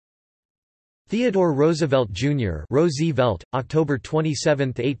Theodore Roosevelt Jr. Roosevelt, October 27,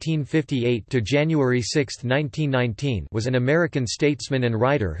 1858 to January 6, 1919, was an American statesman and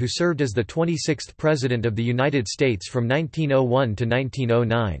writer who served as the 26th President of the United States from 1901 to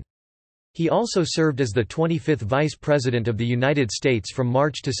 1909. He also served as the 25th Vice President of the United States from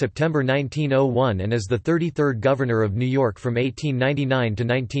March to September 1901 and as the 33rd Governor of New York from 1899 to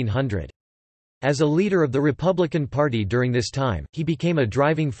 1900. As a leader of the Republican Party during this time, he became a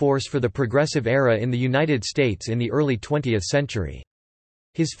driving force for the progressive era in the United States in the early 20th century.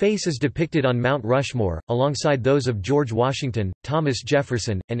 His face is depicted on Mount Rushmore, alongside those of George Washington, Thomas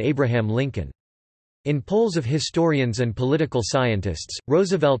Jefferson, and Abraham Lincoln. In polls of historians and political scientists,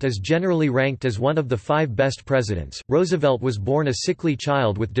 Roosevelt is generally ranked as one of the 5 best presidents. Roosevelt was born a sickly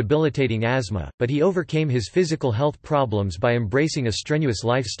child with debilitating asthma, but he overcame his physical health problems by embracing a strenuous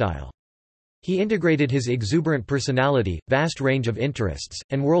lifestyle. He integrated his exuberant personality, vast range of interests,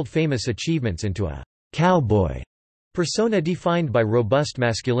 and world-famous achievements into a cowboy persona defined by robust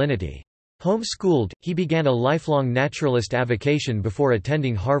masculinity. Home-schooled, he began a lifelong naturalist avocation before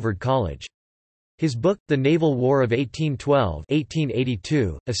attending Harvard College. His book, The Naval War of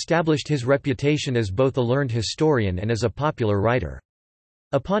 1812-1882, established his reputation as both a learned historian and as a popular writer.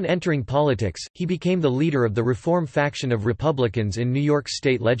 Upon entering politics, he became the leader of the Reform faction of Republicans in New York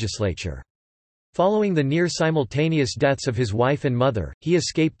State Legislature. Following the near-simultaneous deaths of his wife and mother, he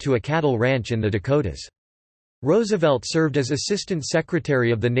escaped to a cattle ranch in the Dakotas. Roosevelt served as Assistant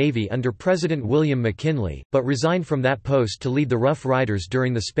Secretary of the Navy under President William McKinley, but resigned from that post to lead the Rough Riders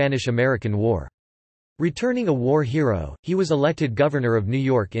during the Spanish–American War. Returning a war hero, he was elected governor of New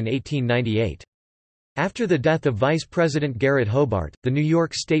York in 1898. After the death of Vice President Garrett Hobart, the New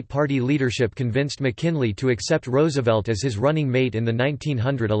York State Party leadership convinced McKinley to accept Roosevelt as his running mate in the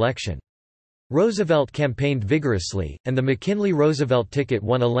 1900 election. Roosevelt campaigned vigorously, and the McKinley-Roosevelt ticket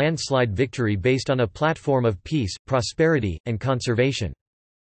won a landslide victory based on a platform of peace, prosperity, and conservation.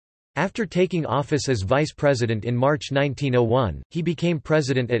 After taking office as vice president in March 1901, he became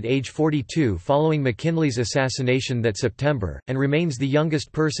president at age 42 following McKinley's assassination that September, and remains the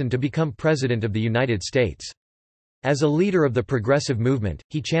youngest person to become president of the United States. As a leader of the progressive movement,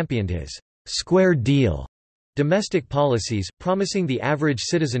 he championed his «square deal» domestic policies, promising the average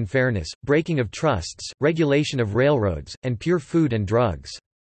citizen fairness, breaking of trusts, regulation of railroads, and pure food and drugs.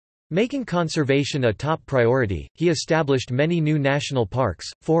 Making conservation a top priority, he established many new national parks,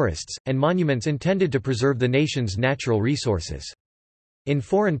 forests, and monuments intended to preserve the nation's natural resources. In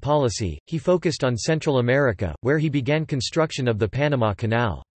foreign policy, he focused on Central America, where he began construction of the Panama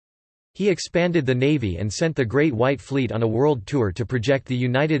Canal. He expanded the Navy and sent the Great White Fleet on a world tour to project the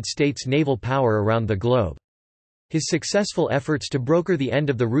United States naval power around the globe. His successful efforts to broker the end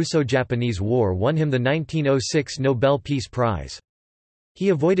of the Russo-Japanese War won him the 1906 Nobel Peace Prize. He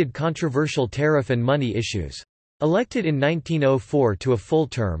avoided controversial tariff and money issues. Elected in 1904 to a full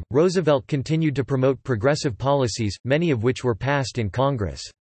term, Roosevelt continued to promote progressive policies, many of which were passed in Congress.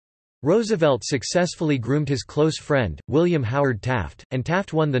 Roosevelt successfully groomed his close friend, William Howard Taft, and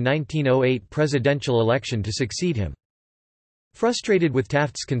Taft won the 1908 presidential election to succeed him. Frustrated with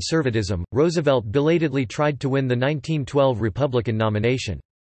Taft's conservatism, Roosevelt belatedly tried to win the 1912 Republican nomination.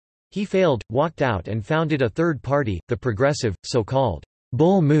 He failed, walked out and founded a third party, the Progressive, so-called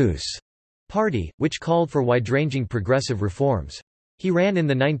Bull Moose Party, which called for wide-ranging progressive reforms. He ran in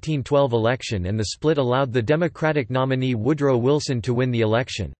the 1912 election and the split allowed the Democratic nominee Woodrow Wilson to win the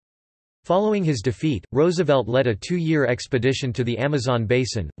election. Following his defeat, Roosevelt led a 2-year expedition to the Amazon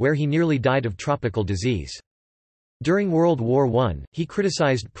basin, where he nearly died of tropical disease. During World War I, he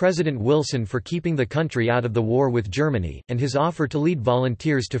criticized President Wilson for keeping the country out of the war with Germany, and his offer to lead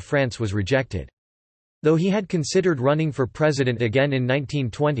volunteers to France was rejected. Though he had considered running for president again in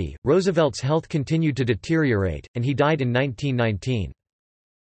 1920, Roosevelt's health continued to deteriorate, and he died in 1919.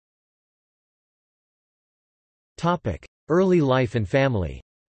 Early life and family.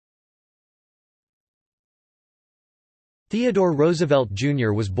 Theodore Roosevelt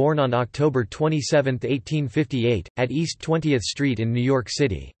Jr. was born on October 27, 1858, at East 20th Street in New York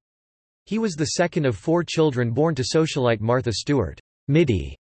City. He was the second of 4 children born to socialite Martha Stewart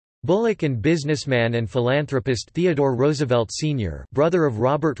Mitty Bullock and businessman and philanthropist Theodore Roosevelt Sr., brother of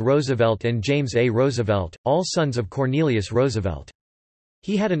Robert Roosevelt and James A. Roosevelt, all sons of Cornelius Roosevelt.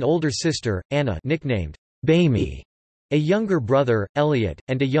 He had an older sister, Anna, nicknamed Bamie, a younger brother, Elliot,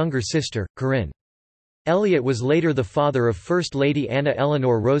 and a younger sister, Corinne. Elliot was later the father of First Lady Anna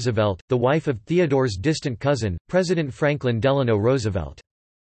Eleanor Roosevelt, the wife of Theodore's distant cousin, President Franklin Delano Roosevelt.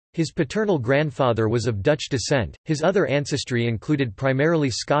 His paternal grandfather was of Dutch descent. His other ancestry included primarily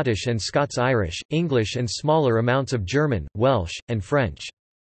Scottish and Scots-Irish, English and smaller amounts of German, Welsh, and French.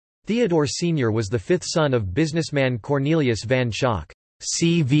 Theodore Sr. was the fifth son of businessman Cornelius Van Schaak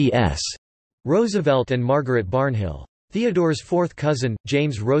 (CVS) Roosevelt and Margaret Barnhill. Theodore's fourth cousin,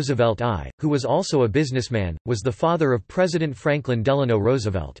 James Roosevelt I, who was also a businessman, was the father of President Franklin Delano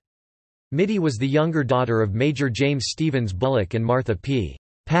Roosevelt. Mitty was the younger daughter of Major James Stevens Bullock and Martha P.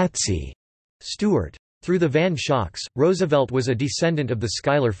 Patsy Stewart. Through the Van Schaaks, Roosevelt was a descendant of the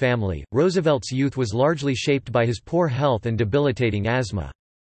Schuyler family. Roosevelt's youth was largely shaped by his poor health and debilitating asthma.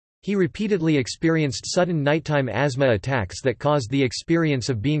 He repeatedly experienced sudden nighttime asthma attacks that caused the experience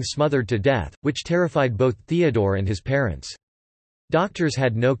of being smothered to death, which terrified both Theodore and his parents. Doctors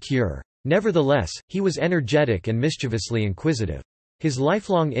had no cure. Nevertheless, he was energetic and mischievously inquisitive. His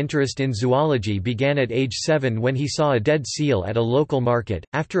lifelong interest in zoology began at age 7 when he saw a dead seal at a local market.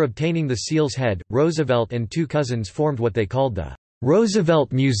 After obtaining the seal's head, Roosevelt and two cousins formed what they called the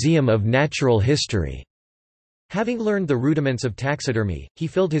Roosevelt Museum of Natural History. Having learned the rudiments of taxidermy, he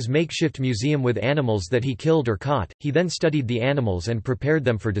filled his makeshift museum with animals that he killed or caught. He then studied the animals and prepared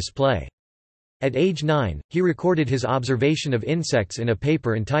them for display. At age 9, he recorded his observation of insects in a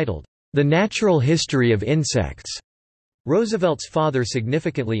paper entitled, The Natural History of Insects. Roosevelt's father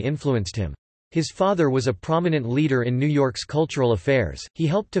significantly influenced him. His father was a prominent leader in New York's cultural affairs. He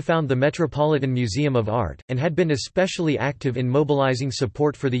helped to found the Metropolitan Museum of Art, and had been especially active in mobilizing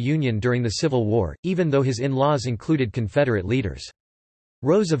support for the Union during the Civil War, even though his in-laws included Confederate leaders.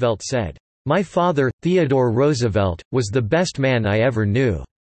 Roosevelt said, "My father, Theodore Roosevelt, was the best man I ever knew.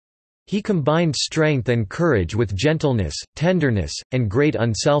 He combined strength and courage with gentleness, tenderness, and great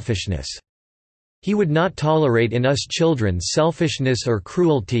unselfishness. He would not tolerate in us children selfishness or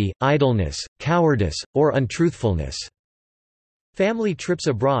cruelty, idleness, cowardice, or untruthfulness." Family trips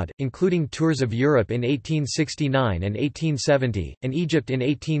abroad, including tours of Europe in 1869 and 1870, and Egypt in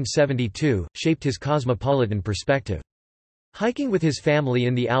 1872, shaped his cosmopolitan perspective. Hiking with his family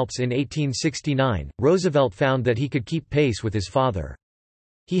in the Alps in 1869, Roosevelt found that he could keep pace with his father.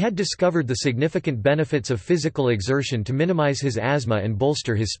 He had discovered the significant benefits of physical exertion to minimize his asthma and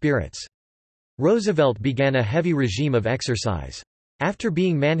bolster his spirits. Roosevelt began a heavy regime of exercise. After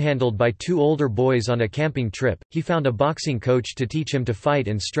being manhandled by two older boys on a camping trip, he found a boxing coach to teach him to fight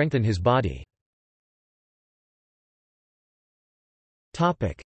and strengthen his body.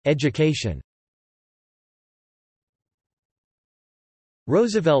 Education.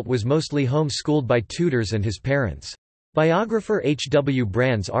 Roosevelt was mostly home-schooled by tutors and his parents. Biographer H. W.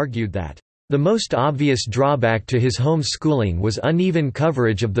 Brands argued that the most obvious drawback to his home schooling was uneven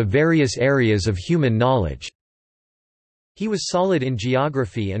coverage of the various areas of human knowledge. He was solid in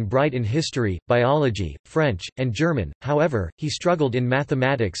geography and bright in history, biology, French, and German, however, he struggled in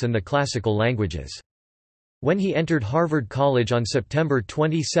mathematics and the classical languages. When he entered Harvard College on September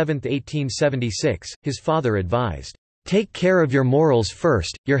 27, 1876, his father advised, "Take care of your morals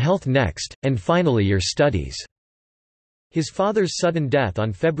first, your health next, and finally your studies." His father's sudden death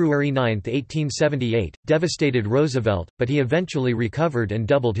on February 9, 1878, devastated Roosevelt, but he eventually recovered and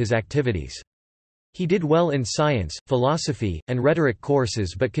doubled his activities. He did well in science, philosophy, and rhetoric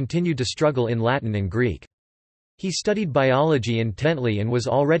courses but continued to struggle in Latin and Greek. He studied biology intently and was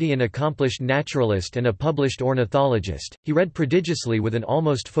already an accomplished naturalist and a published ornithologist. He read prodigiously with an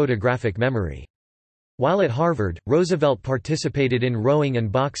almost photographic memory. While at Harvard, Roosevelt participated in rowing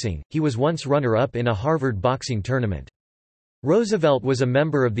and boxing. He was once runner-up in a Harvard boxing tournament. Roosevelt was a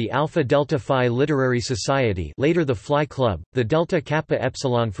member of the Alpha Delta Phi Literary Society, later the Phi Club, the Delta Kappa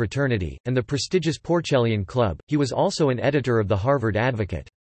Epsilon fraternity, and the prestigious Porcellian Club. He was also an editor of the Harvard Advocate.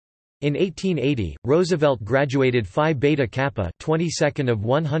 In 1880, Roosevelt graduated Phi Beta Kappa 22nd of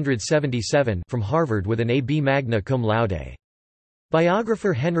 177 from Harvard with an A.B. magna cum laude.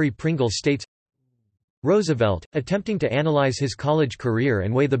 Biographer Henry Pringle states, Roosevelt, attempting to analyze his college career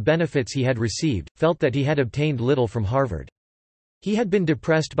and weigh the benefits he had received, felt that he had obtained little from Harvard. He had been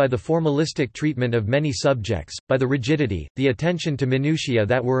depressed by the formalistic treatment of many subjects, by the rigidity, the attention to minutiae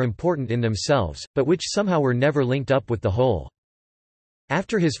that were important in themselves, but which somehow were never linked up with the whole.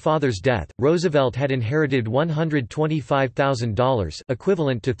 After his father's death, Roosevelt had inherited $125,000,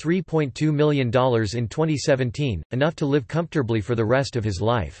 equivalent to $3.2 million in 2017, enough to live comfortably for the rest of his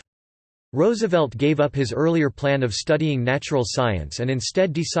life. Roosevelt gave up his earlier plan of studying natural science and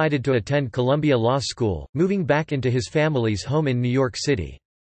instead decided to attend Columbia Law School, moving back into his family's home in New York City.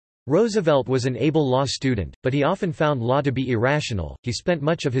 Roosevelt was an able law student, but he often found law to be irrational. He spent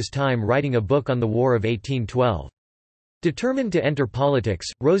much of his time writing a book on the War of 1812. Determined to enter politics,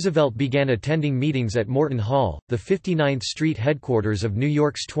 Roosevelt began attending meetings at Morton Hall, the 59th Street headquarters of New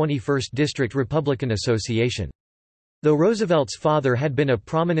York's 21st District Republican Association. Though Roosevelt's father had been a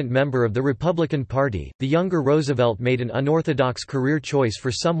prominent member of the Republican Party, the younger Roosevelt made an unorthodox career choice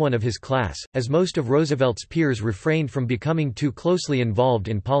for someone of his class, as most of Roosevelt's peers refrained from becoming too closely involved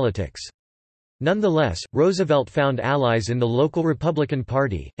in politics. Nonetheless, Roosevelt found allies in the local Republican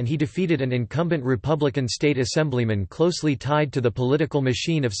Party, and he defeated an incumbent Republican state assemblyman closely tied to the political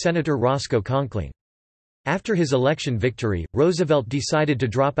machine of Senator Roscoe Conkling. After his election victory, Roosevelt decided to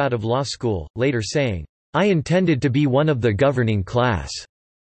drop out of law school, later saying, "I intended to be one of the governing class."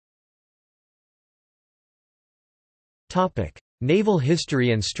 Naval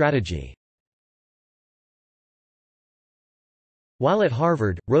history and strategy. While at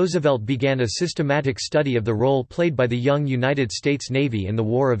Harvard, Roosevelt began a systematic study of the role played by the young United States Navy in the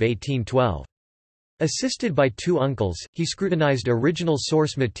War of 1812. Assisted by two uncles, he scrutinized original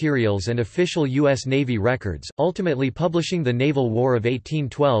source materials and official U.S. Navy records, ultimately publishing The Naval War of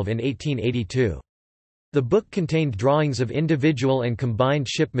 1812 in 1882. The book contained drawings of individual and combined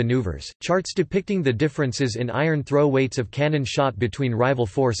ship maneuvers, charts depicting the differences in iron throw weights of cannon shot between rival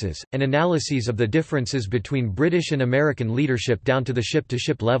forces, and analyses of the differences between British and American leadership down to the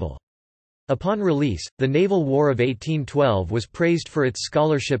ship-to-ship level. Upon release, The Naval War of 1812 was praised for its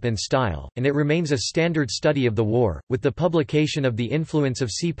scholarship and style, and it remains a standard study of the war. With the publication of The Influence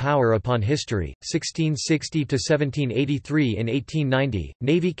of Sea Power Upon History, 1660–1783 in 1890,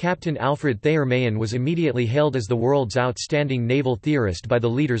 Navy Captain Alfred Thayer Mahan was immediately hailed as the world's outstanding naval theorist by the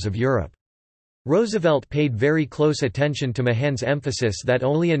leaders of Europe. Roosevelt paid very close attention to Mahan's emphasis that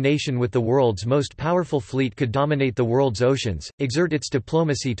only a nation with the world's most powerful fleet could dominate the world's oceans, exert its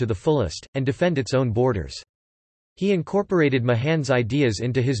diplomacy to the fullest, and defend its own borders. He incorporated Mahan's ideas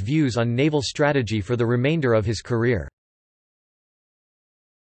into his views on naval strategy for the remainder of his career.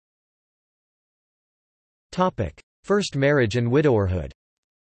 First marriage and widowerhood.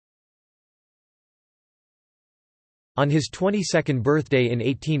 On his 22nd birthday in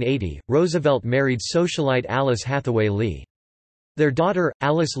 1880, Roosevelt married socialite Alice Hathaway Lee. Their daughter,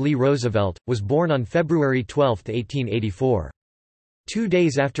 Alice Lee Roosevelt, was born on February 12, 1884. 2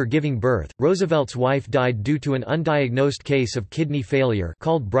 days after giving birth, Roosevelt's wife died due to an undiagnosed case of kidney failure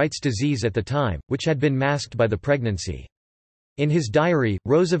called Bright's disease at the time, which had been masked by the pregnancy. In his diary,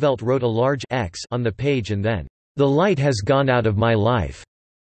 Roosevelt wrote a large X on the page and then, "The light has gone out of my life."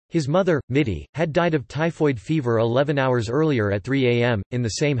 His mother, Mittie, had died of typhoid fever 11 hours earlier at 3 a.m., in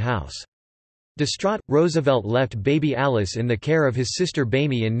the same house. Distraught, Roosevelt left baby Alice in the care of his sister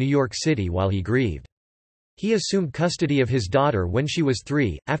Mamie in New York City while he grieved. He assumed custody of his daughter when she was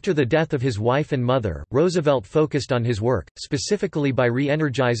 3. After the death of his wife and mother, Roosevelt focused on his work, specifically by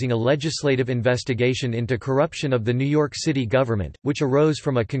re-energizing a legislative investigation into corruption of the New York City government, which arose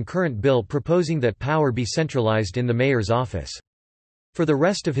from a concurrent bill proposing that power be centralized in the mayor's office. For the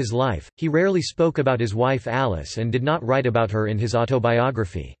rest of his life, he rarely spoke about his wife Alice and did not write about her in his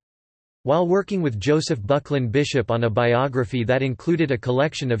autobiography. While working with Joseph Buckland Bishop on a biography that included a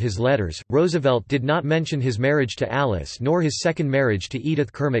collection of his letters, Roosevelt did not mention his marriage to Alice nor his second marriage to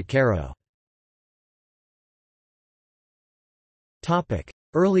Edith Kermit Caro.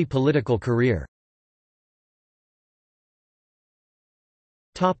 Early political career.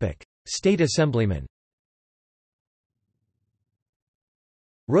 State Assemblyman.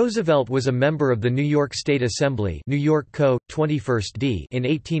 Roosevelt was a member of the New York State Assembly, New York Co. 21st D in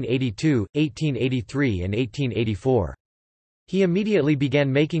 1882, 1883 and 1884. He immediately began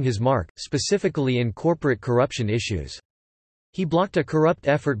making his mark, specifically in corporate corruption issues. He blocked a corrupt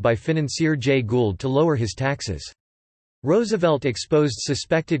effort by financier Jay Gould to lower his taxes. Roosevelt exposed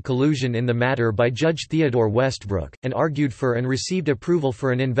suspected collusion in the matter by Judge Theodore Westbrook, and argued for and received approval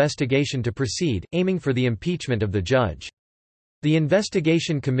for an investigation to proceed, aiming for the impeachment of the judge. The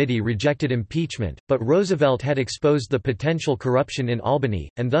investigation committee rejected impeachment, but Roosevelt had exposed the potential corruption in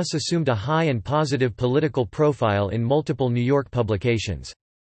Albany, and thus assumed a high and positive political profile in multiple New York publications.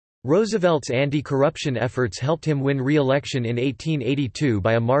 Roosevelt's anti-corruption efforts helped him win re-election in 1882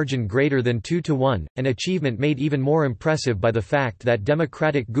 by a margin greater than 2-1, an achievement made even more impressive by the fact that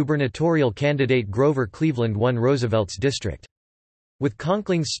Democratic gubernatorial candidate Grover Cleveland won Roosevelt's district. With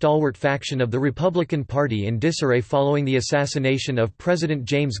Conkling's stalwart faction of the Republican Party in disarray following the assassination of President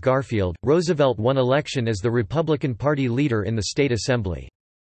James Garfield, Roosevelt won election as the Republican Party leader in the state assembly.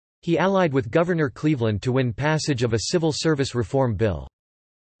 He allied with Governor Cleveland to win passage of a civil service reform bill.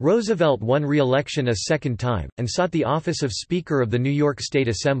 Roosevelt won re-election a second time, and sought the office of Speaker of the New York State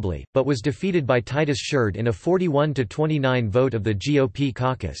Assembly, but was defeated by Titus Sherd in a 41-29 vote of the GOP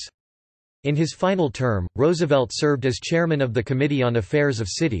caucus. In his final term, Roosevelt served as chairman of the Committee on Affairs of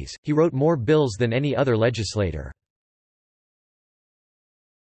Cities. He wrote more bills than any other legislator.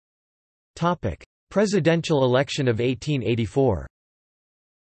 Presidential election of 1884.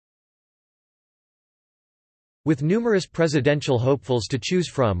 With numerous presidential hopefuls to choose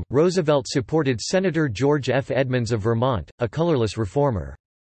from, Roosevelt supported Senator George F. Edmunds of Vermont, a colorless reformer.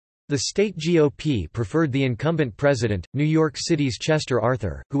 The state GOP preferred the incumbent president, New York City's Chester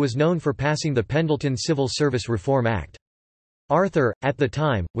Arthur, who was known for passing the Pendleton Civil Service Reform Act. Arthur, at the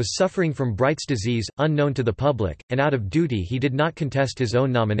time, was suffering from Bright's disease, unknown to the public, and out of duty he did not contest his own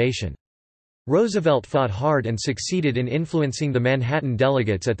nomination. Roosevelt fought hard and succeeded in influencing the Manhattan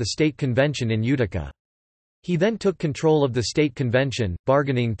delegates at the state convention in Utica. He then took control of the state convention,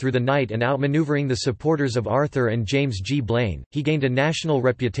 bargaining through the night and outmaneuvering the supporters of Arthur and James G. Blaine. He gained a national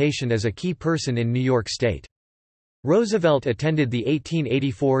reputation as a key person in New York State. Roosevelt attended the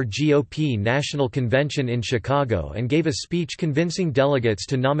 1884 GOP National Convention in Chicago and gave a speech convincing delegates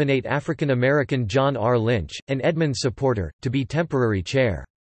to nominate African American John R. Lynch, an Edmunds supporter, to be temporary chair.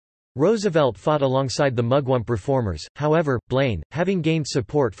 Roosevelt fought alongside the Mugwump reformers, however, Blaine, having gained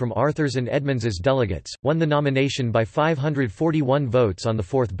support from Arthur's and Edmunds's delegates, won the nomination by 541 votes on the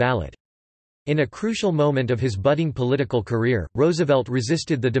fourth ballot. In a crucial moment of his budding political career, Roosevelt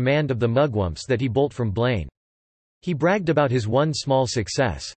resisted the demand of the Mugwumps that he bolt from Blaine. He bragged about his one small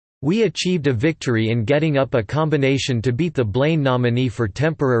success. "We achieved a victory in getting up a combination to beat the Blaine nominee for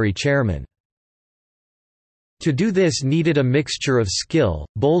temporary chairman. To do this needed a mixture of skill,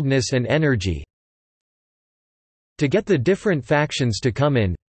 boldness and energy to get the different factions to come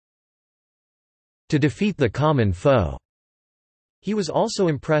in to defeat the common foe." He was also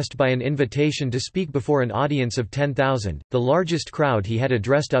impressed by an invitation to speak before an audience of 10,000, the largest crowd he had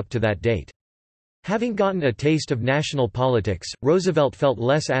addressed up to that date. Having gotten a taste of national politics, Roosevelt felt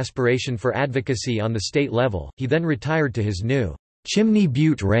less aspiration for advocacy on the state level. He then retired to his new Chimney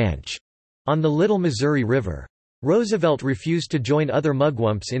Butte Ranch on the Little Missouri River. Roosevelt refused to join other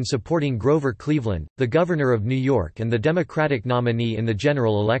Mugwumps in supporting Grover Cleveland, the governor of New York and the Democratic nominee in the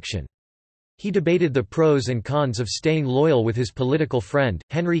general election. He debated the pros and cons of staying loyal with his political friend,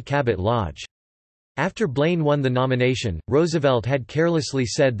 Henry Cabot Lodge. After Blaine won the nomination, Roosevelt had carelessly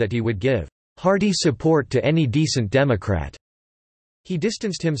said that he would give hearty support to any decent Democrat. He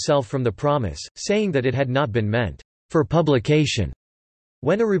distanced himself from the promise, saying that it had not been meant for publication.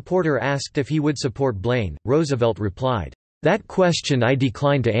 When a reporter asked if he would support Blaine, Roosevelt replied, "That question I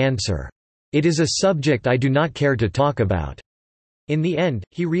decline to answer. It is a subject I do not care to talk about." In the end,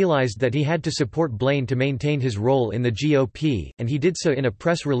 he realized that he had to support Blaine to maintain his role in the GOP, and he did so in a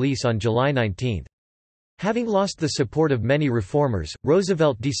press release on July 19. Having lost the support of many reformers,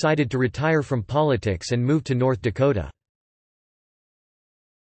 Roosevelt decided to retire from politics and move to North Dakota.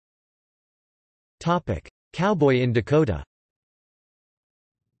 Cowboy in Dakota.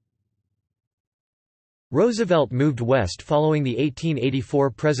 Roosevelt moved west following the 1884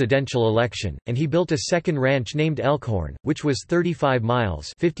 presidential election, and he built a second ranch named Elkhorn, which was 35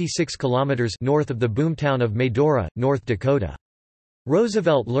 miles (56 kilometers) north of the boomtown of Medora, North Dakota.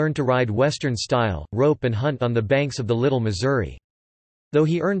 Roosevelt learned to ride Western-style, rope and hunt on the banks of the Little Missouri. Though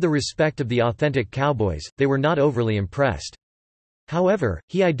he earned the respect of the authentic cowboys, they were not overly impressed. However,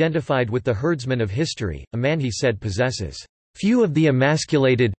 he identified with the herdsman of history, a man he said possesses few of the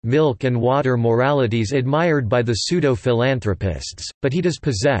emasculated, milk and water moralities admired by the pseudo-philanthropists, but he does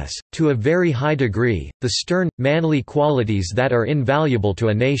possess, to a very high degree, the stern, manly qualities that are invaluable to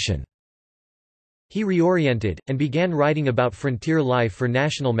a nation. He reoriented, and began writing about frontier life for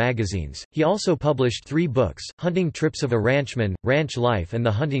national magazines. He also published 3 books, Hunting Trips of a Ranchman, Ranch Life and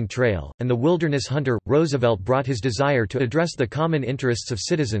the Hunting Trail, and The Wilderness Hunter. Roosevelt brought his desire to address the common interests of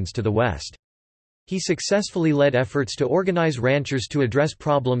citizens to the West. He successfully led efforts to organize ranchers to address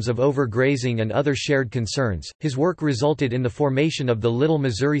problems of overgrazing and other shared concerns. His work resulted in the formation of the Little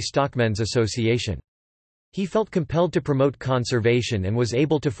Missouri Stockmen's Association. He felt compelled to promote conservation and was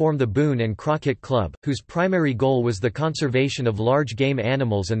able to form the Boone and Crockett Club, whose primary goal was the conservation of large game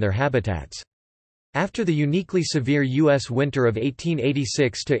animals and their habitats. After the uniquely severe U.S. winter of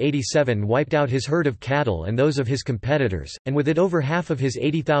 1886–87 wiped out his herd of cattle and those of his competitors, and with it over half of his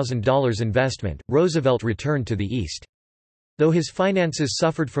 $80,000 investment, Roosevelt returned to the East. Though his finances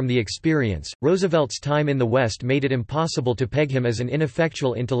suffered from the experience, Roosevelt's time in the West made it impossible to peg him as an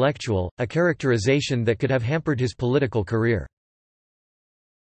ineffectual intellectual, a characterization that could have hampered his political career.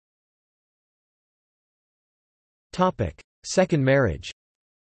 Second marriage.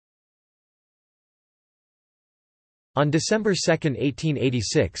 On December 2,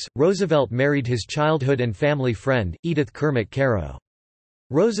 1886, Roosevelt married his childhood and family friend, Edith Kermit Caro.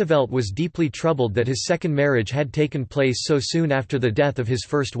 Roosevelt was deeply troubled that his second marriage had taken place so soon after the death of his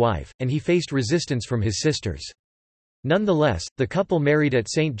first wife, and he faced resistance from his sisters. Nonetheless, the couple married at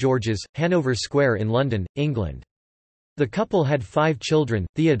St George's, Hanover Square in London, England. The couple had 5 children: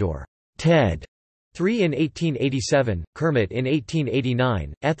 Theodore Ted III in 1887, Kermit in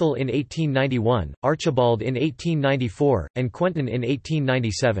 1889, Ethel in 1891, Archibald in 1894, and Quentin in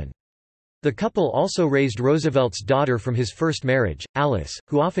 1897. The couple also raised Roosevelt's daughter from his first marriage, Alice,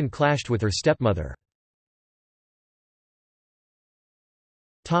 who often clashed with her stepmother.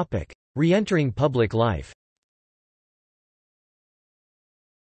 Re-entering public life.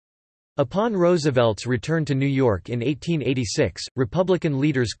 Upon Roosevelt's return to New York in 1886, Republican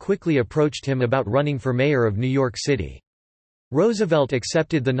leaders quickly approached him about running for mayor of New York City. Roosevelt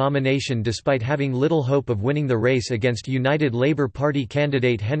accepted the nomination despite having little hope of winning the race against United Labor Party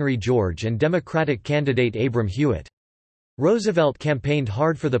candidate Henry George and Democratic candidate Abram Hewitt. Roosevelt campaigned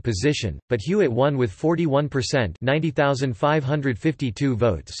hard for the position, but Hewitt won with 41%, 90,552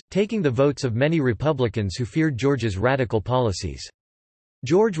 votes, taking the votes of many Republicans who feared George's radical policies.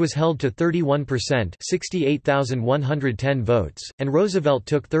 George was held to 31%, 68,110 votes, and Roosevelt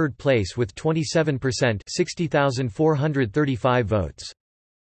took third place with 27%, 60,435 votes.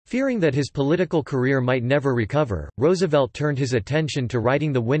 Fearing that his political career might never recover, Roosevelt turned his attention to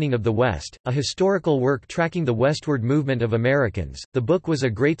writing The Winning of the West, a historical work tracking the westward movement of Americans. The book was a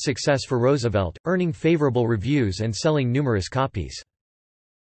great success for Roosevelt, earning favorable reviews and selling numerous copies.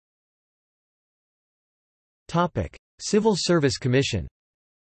 Civil Service Commission.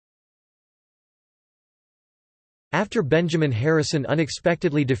 After Benjamin Harrison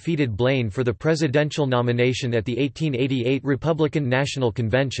unexpectedly defeated Blaine for the presidential nomination at the 1888 Republican National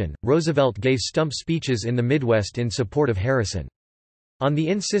Convention, Roosevelt gave stump speeches in the Midwest in support of Harrison. On the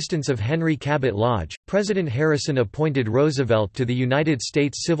insistence of Henry Cabot Lodge, President Harrison appointed Roosevelt to the United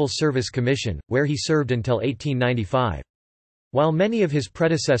States Civil Service Commission, where he served until 1895. While many of his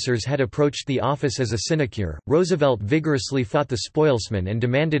predecessors had approached the office as a sinecure, Roosevelt vigorously fought the spoilsmen and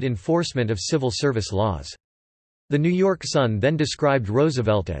demanded enforcement of civil service laws. The New York Sun then described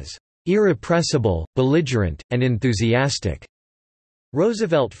Roosevelt as irrepressible, belligerent, and enthusiastic.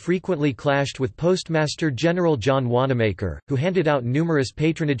 Roosevelt frequently clashed with Postmaster General John Wanamaker, who handed out numerous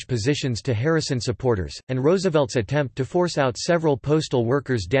patronage positions to Harrison supporters, and Roosevelt's attempt to force out several postal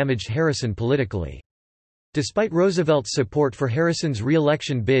workers damaged Harrison politically. Despite Roosevelt's support for Harrison's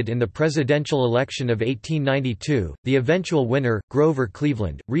re-election bid in the presidential election of 1892, the eventual winner, Grover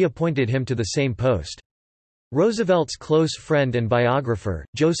Cleveland, reappointed him to the same post. Roosevelt's close friend and biographer,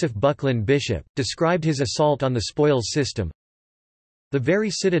 Joseph Buckland Bishop, described his assault on the spoils system. The very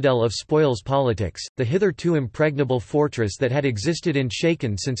citadel of spoils politics, the hitherto impregnable fortress that had existed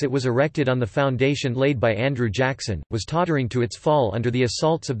unshaken since it was erected on the foundation laid by Andrew Jackson, was tottering to its fall under the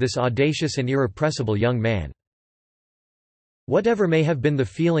assaults of this audacious and irrepressible young man. Whatever may have been the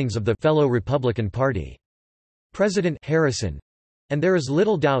feelings of the fellow Republican Party President Harrison, and there is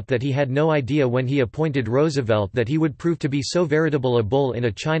little doubt that he had no idea when he appointed Roosevelt that he would prove to be so veritable a bull in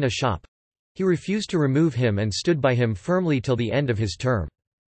a china shop. He refused to remove him and stood by him firmly till the end of his term.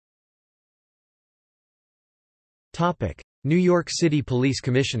 New York City Police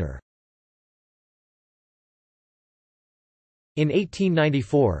Commissioner. In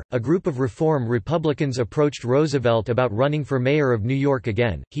 1894, a group of reform Republicans approached Roosevelt about running for mayor of New York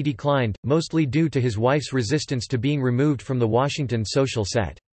again. He declined, mostly due to his wife's resistance to being removed from the Washington social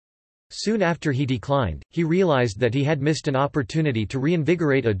set. Soon after he declined, he realized that he had missed an opportunity to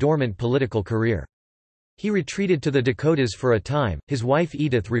reinvigorate a dormant political career. He retreated to the Dakotas for a time. His wife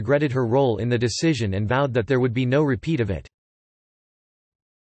Edith regretted her role in the decision and vowed that there would be no repeat of it.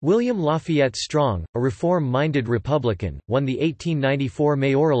 William Lafayette Strong, a reform-minded Republican, won the 1894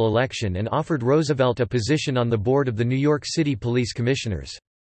 mayoral election and offered Roosevelt a position on the board of the New York City Police Commissioners.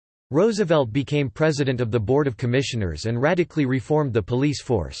 Roosevelt became president of the Board of Commissioners and radically reformed the police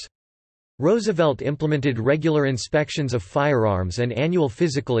force. Roosevelt implemented regular inspections of firearms and annual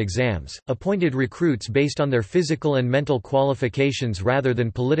physical exams, appointed recruits based on their physical and mental qualifications rather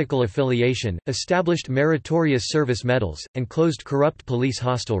than political affiliation, established meritorious service medals, and closed corrupt police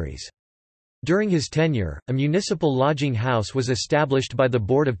hostelries. During his tenure, a municipal lodging house was established by the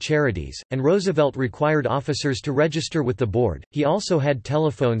Board of Charities, and Roosevelt required officers to register with the board. He also had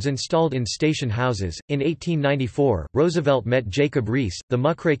telephones installed in station houses. In 1894, Roosevelt met Jacob Riis, the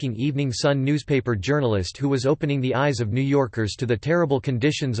muckraking Evening Sun newspaper journalist who was opening the eyes of New Yorkers to the terrible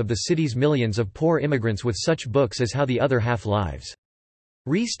conditions of the city's millions of poor immigrants with such books as How the Other Half Lives.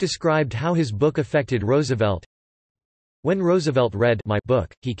 Riis described how his book affected Roosevelt. When Roosevelt read my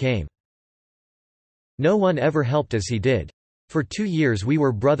book, he came. No one ever helped as he did. For 2 years we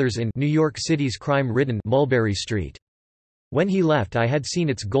were brothers in New York City's crime-ridden Mulberry Street. When he left I had seen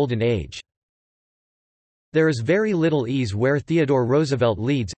its golden age. There is very little ease where Theodore Roosevelt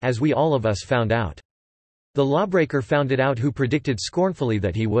leads, as we all of us found out. The lawbreaker found it out who predicted scornfully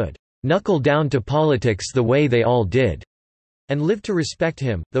that he would knuckle down to politics the way they all did, and live to respect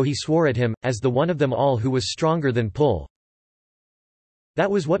him, though he swore at him, as the one of them all who was stronger than Pull. That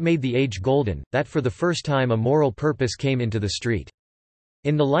was what made the age golden, that for the first time a moral purpose came into the street.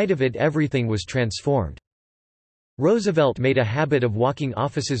 In the light of it everything was transformed. Roosevelt made a habit of walking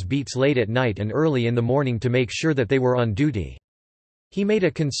offices' beats late at night and early in the morning to make sure that they were on duty. He made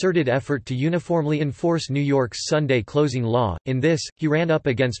a concerted effort to uniformly enforce New York's Sunday closing law. In this, he ran up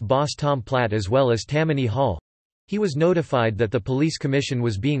against boss Tom Platt as well as Tammany Hall. He was notified that the police commission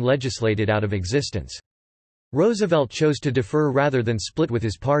was being legislated out of existence. Roosevelt chose to defer rather than split with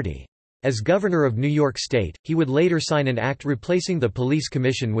his party. As governor of New York State, he would later sign an act replacing the police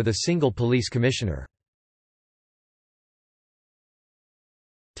commission with a single police commissioner.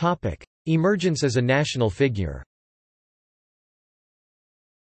 Emergence as a national figure.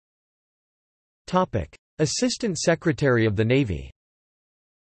 Assistant Secretary of the Navy.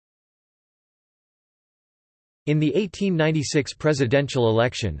 In the 1896 presidential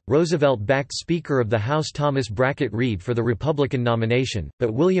election, Roosevelt backed Speaker of the House Thomas Brackett Reed for the Republican nomination,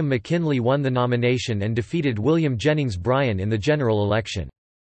 but William McKinley won the nomination and defeated William Jennings Bryan in the general election.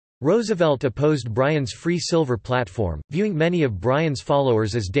 Roosevelt opposed Bryan's free silver platform, viewing many of Bryan's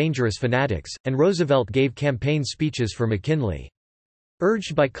followers as dangerous fanatics, and Roosevelt gave campaign speeches for McKinley.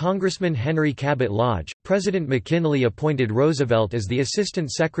 Urged by Congressman Henry Cabot Lodge, President McKinley appointed Roosevelt as the Assistant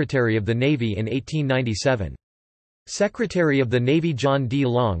Secretary of the Navy in 1897. Secretary of the Navy John D.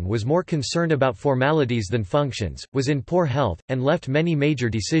 Long was more concerned about formalities than functions, was in poor health, and left many major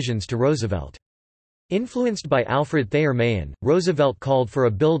decisions to Roosevelt. Influenced by Alfred Thayer Mahan, Roosevelt called for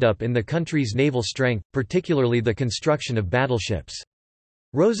a buildup in the country's naval strength, particularly the construction of battleships.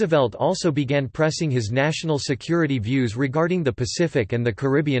 Roosevelt also began pressing his national security views regarding the Pacific and the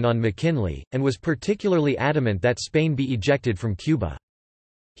Caribbean on McKinley, and was particularly adamant that Spain be ejected from Cuba.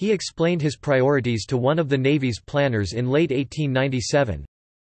 He explained his priorities to one of the Navy's planners in late 1897.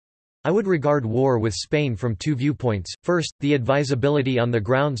 I would regard war with Spain from two viewpoints: first, the advisability on the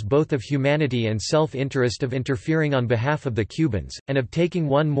grounds both of humanity and self-interest of interfering on behalf of the Cubans, and of taking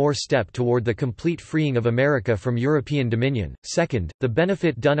one more step toward the complete freeing of America from European dominion; second, the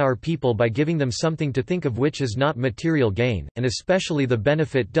benefit done our people by giving them something to think of which is not material gain, and especially the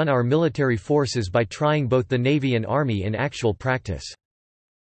benefit done our military forces by trying both the Navy and Army in actual practice.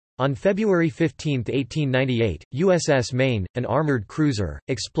 On February 15, 1898, USS Maine, an armored cruiser,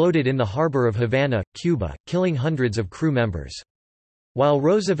 exploded in the harbor of Havana, Cuba, killing hundreds of crew members. While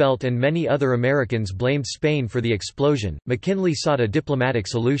Roosevelt and many other Americans blamed Spain for the explosion, McKinley sought a diplomatic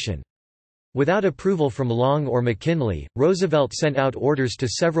solution. Without approval from Long or McKinley, Roosevelt sent out orders to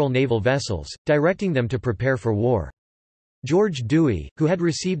several naval vessels, directing them to prepare for war. George Dewey, who had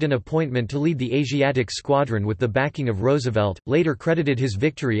received an appointment to lead the Asiatic Squadron with the backing of Roosevelt, later credited his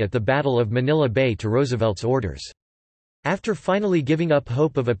victory at the Battle of Manila Bay to Roosevelt's orders. After finally giving up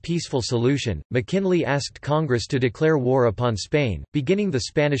hope of a peaceful solution, McKinley asked Congress to declare war upon Spain, beginning the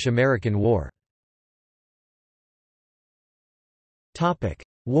Spanish–American War.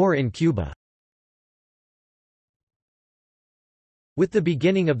 War in Cuba. With the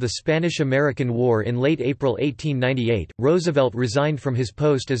beginning of the Spanish–American War in late April 1898, Roosevelt resigned from his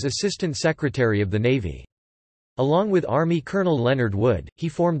post as Assistant Secretary of the Navy. Along with Army Colonel Leonard Wood, he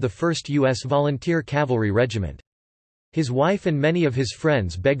formed the 1st U.S. Volunteer Cavalry Regiment. His wife and many of his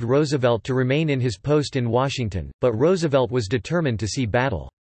friends begged Roosevelt to remain in his post in Washington, but Roosevelt was determined to see battle.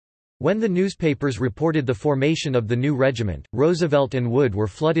 When the newspapers reported the formation of the new regiment, Roosevelt and Wood were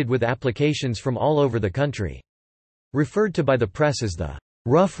flooded with applications from all over the country. Referred to by the press as the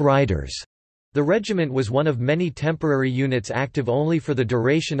Rough Riders, the regiment was one of many temporary units active only for the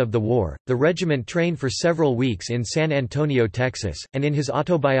duration of the war. The regiment trained for several weeks in San Antonio, Texas, and in his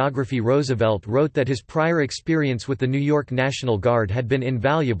autobiography Roosevelt wrote that his prior experience with the New York National Guard had been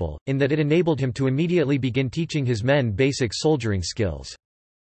invaluable, in that it enabled him to immediately begin teaching his men basic soldiering skills.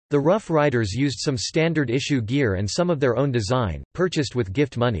 The Rough Riders used some standard-issue gear and some of their own design, purchased with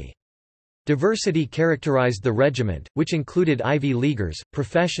gift money. Diversity characterized the regiment, which included Ivy Leaguers,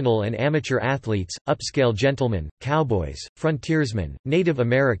 professional and amateur athletes, upscale gentlemen, cowboys, frontiersmen, Native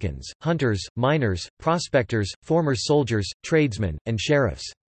Americans, hunters, miners, prospectors, former soldiers, tradesmen, and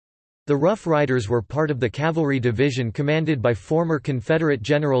sheriffs. The Rough Riders were part of the cavalry division commanded by former Confederate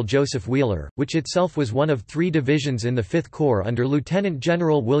General Joseph Wheeler, which itself was one of 3 divisions in the 5th Corps under Lieutenant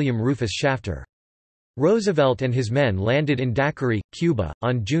General William Rufus Shafter. Roosevelt and his men landed in Daiquiri, Cuba,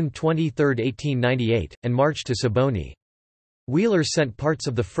 on June 23, 1898, and marched to Siboney. Wheeler sent parts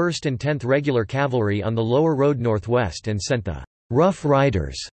of the 1st and 10th Regular Cavalry on the lower road northwest and sent the Rough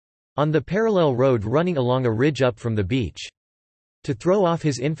Riders on the parallel road running along a ridge up from the beach. To throw off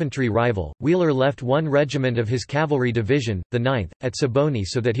his infantry rival, Wheeler left one regiment of his cavalry division, the 9th, at Siboney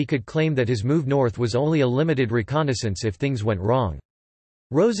so that he could claim that his move north was only a limited reconnaissance if things went wrong.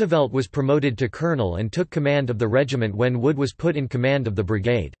 Roosevelt was promoted to colonel and took command of the regiment when Wood was put in command of the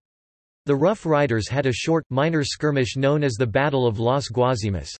brigade. The Rough Riders had a short, minor skirmish known as the Battle of Las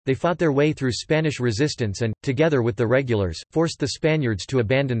Guasimas. They fought their way through Spanish resistance and, together with the regulars, forced the Spaniards to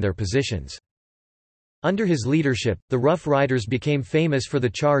abandon their positions. Under his leadership, the Rough Riders became famous for the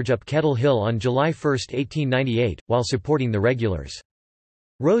charge up Kettle Hill on July 1, 1898, while supporting the regulars.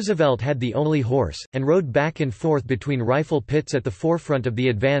 Roosevelt had the only horse, and rode back and forth between rifle pits at the forefront of the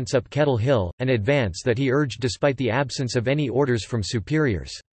advance up Kettle Hill, an advance that he urged despite the absence of any orders from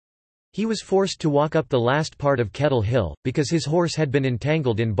superiors. He was forced to walk up the last part of Kettle Hill, because his horse had been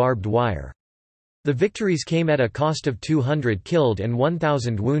entangled in barbed wire. The victories came at a cost of 200 killed and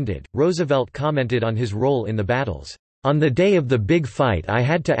 1,000 wounded. Roosevelt commented on his role in the battles. On the day of the big fight I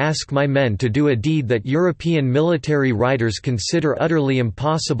had to ask my men to do a deed that European military writers consider utterly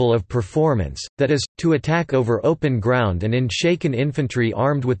impossible of performance, that is, to attack over open ground and in shaken infantry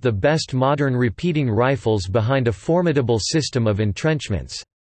armed with the best modern repeating rifles behind a formidable system of entrenchments.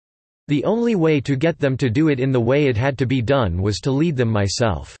 The only way to get them to do it in the way it had to be done was to lead them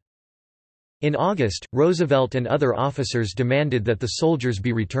myself. In August, Roosevelt and other officers demanded that the soldiers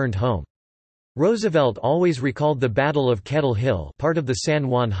be returned home. Roosevelt always recalled the Battle of Kettle Hill, part of the San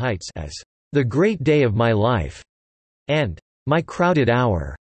Juan Heights, as the great day of my life and my crowded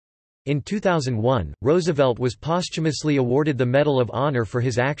hour. In 2001, Roosevelt was posthumously awarded the Medal of Honor for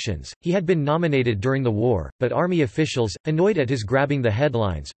his actions. He had been nominated during the war, but Army officials, annoyed at his grabbing the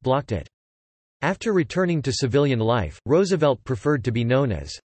headlines, blocked it. After returning to civilian life, Roosevelt preferred to be known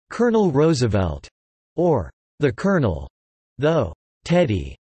as Colonel Roosevelt or the Colonel, though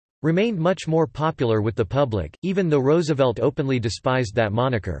Teddy remained much more popular with the public, even though Roosevelt openly despised that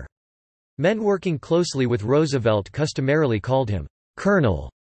moniker. Men working closely with Roosevelt customarily called him Colonel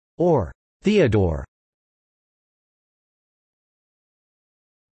or Theodore.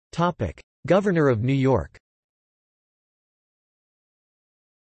 Governor of New York.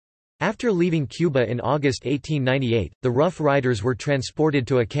 After leaving Cuba in August 1898, the Rough Riders were transported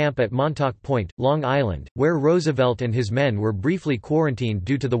to a camp at Montauk Point, Long Island, where Roosevelt and his men were briefly quarantined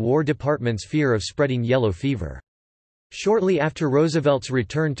due to the War Department's fear of spreading yellow fever. Shortly after Roosevelt's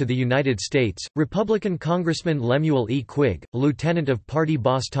return to the United States, Republican Congressman Lemuel E. Quigg, a lieutenant of party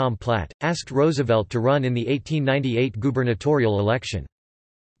boss Tom Platt, asked Roosevelt to run in the 1898 gubernatorial election.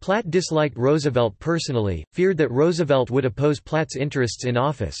 Platt disliked Roosevelt personally, feared that Roosevelt would oppose Platt's interests in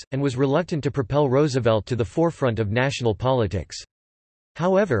office, and was reluctant to propel Roosevelt to the forefront of national politics.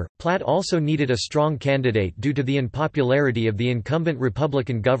 However, Platt also needed a strong candidate due to the unpopularity of the incumbent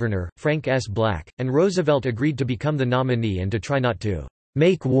Republican governor, Frank S. Black, and Roosevelt agreed to become the nominee and to try not to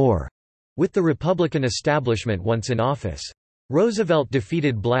make war with the Republican establishment once in office. Roosevelt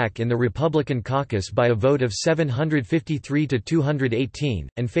defeated Black in the Republican caucus by a vote of 753 to 218,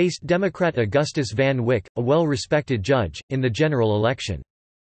 and faced Democrat Augustus Van Wyck, a well-respected judge, in the general election.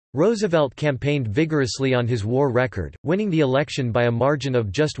 Roosevelt campaigned vigorously on his war record, winning the election by a margin of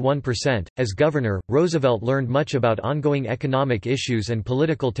just 1%. As governor, Roosevelt learned much about ongoing economic issues and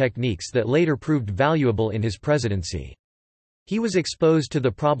political techniques that later proved valuable in his presidency. He was exposed to the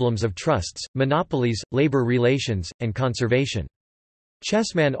problems of trusts, monopolies, labor relations, and conservation.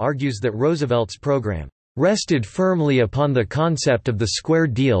 Chessman argues that Roosevelt's program rested firmly upon the concept of the square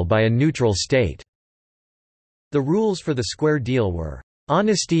deal by a neutral state. The rules for the square deal were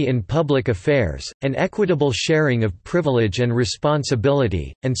honesty in public affairs, an equitable sharing of privilege and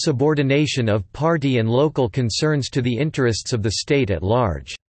responsibility, and subordination of party and local concerns to the interests of the state at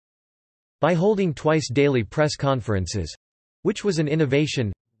large. By holding twice-daily press conferences, which was an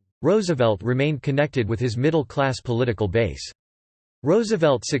innovation, Roosevelt remained connected with his middle-class political base.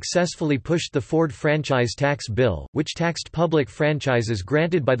 Roosevelt successfully pushed the Ford franchise tax bill, which taxed public franchises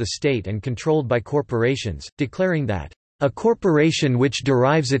granted by the state and controlled by corporations, declaring that, "A corporation which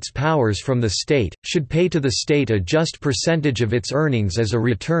derives its powers from the state, should pay to the state a just percentage of its earnings as a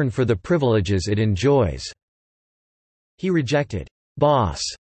return for the privileges it enjoys." He rejected boss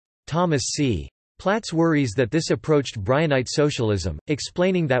Thomas C. Platt's worries that this approached Bryanite socialism,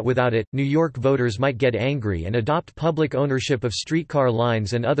 explaining that without it, New York voters might get angry and adopt public ownership of streetcar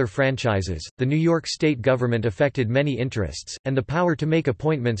lines and other franchises. The New York state government affected many interests, and the power to make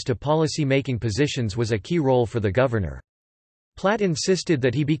appointments to policy-making positions was a key role for the governor. Platt insisted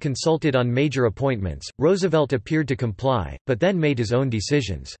that he be consulted on major appointments. Roosevelt appeared to comply, but then made his own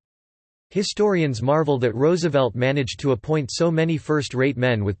decisions. Historians marvel that Roosevelt managed to appoint so many first-rate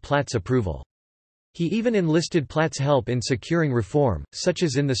men with Platt's approval. He even enlisted Platt's help in securing reform, such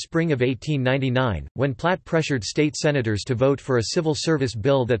as in the spring of 1899, when Platt pressured state senators to vote for a civil service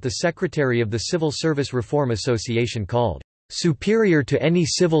bill that the secretary of the Civil Service Reform Association called, "superior to any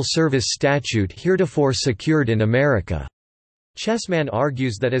civil service statute heretofore secured in America." Chessman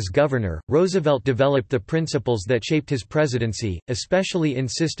argues that as governor, Roosevelt developed the principles that shaped his presidency, especially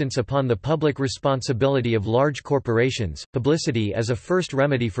insistence upon the public responsibility of large corporations, publicity as a first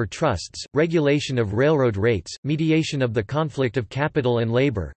remedy for trusts, regulation of railroad rates, mediation of the conflict of capital and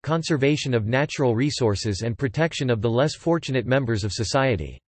labor, conservation of natural resources and protection of the less fortunate members of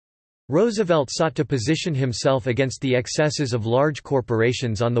society. Roosevelt sought to position himself against the excesses of large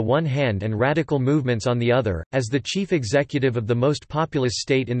corporations on the one hand and radical movements on the other. As the chief executive of the most populous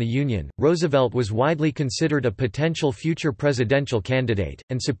state in the Union, Roosevelt was widely considered a potential future presidential candidate,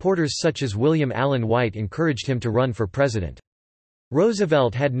 and supporters such as William Allen White encouraged him to run for president.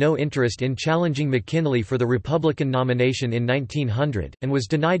 Roosevelt had no interest in challenging McKinley for the Republican nomination in 1900, and was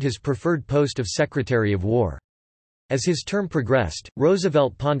denied his preferred post of Secretary of War. As his term progressed,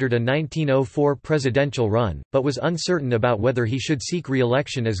 Roosevelt pondered a 1904 presidential run, but was uncertain about whether he should seek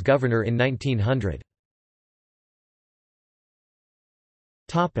re-election as governor in 1900.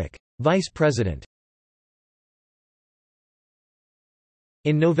 Vice President.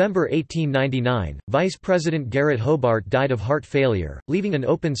 In November 1899, Vice President Garrett Hobart died of heart failure, leaving an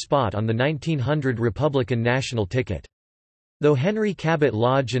open spot on the 1900 Republican national ticket. Though Henry Cabot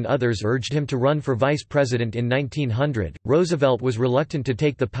Lodge and others urged him to run for vice president in 1900, Roosevelt was reluctant to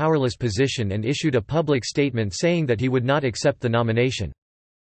take the powerless position and issued a public statement saying that he would not accept the nomination.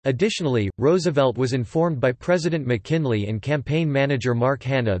 Additionally, Roosevelt was informed by President McKinley and campaign manager Mark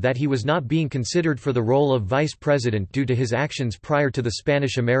Hanna that he was not being considered for the role of vice president due to his actions prior to the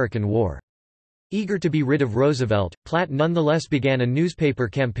Spanish–American War. Eager to be rid of Roosevelt, Platt nonetheless began a newspaper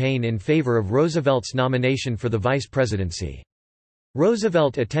campaign in favor of Roosevelt's nomination for the vice presidency.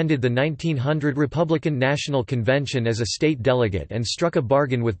 Roosevelt attended the 1900 Republican National Convention as a state delegate and struck a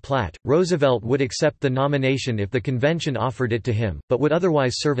bargain with Platt. Roosevelt would accept the nomination if the convention offered it to him, but would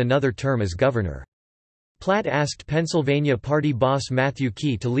otherwise serve another term as governor. Platt asked Pennsylvania party boss Matthew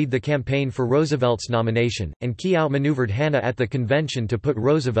Quay to lead the campaign for Roosevelt's nomination, and Quay outmaneuvered Hanna at the convention to put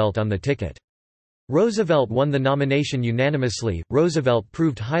Roosevelt on the ticket. Roosevelt won the nomination unanimously. Roosevelt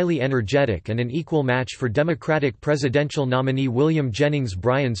proved highly energetic and an equal match for Democratic presidential nominee William Jennings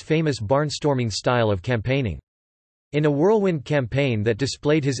Bryan's famous barnstorming style of campaigning. In a whirlwind campaign that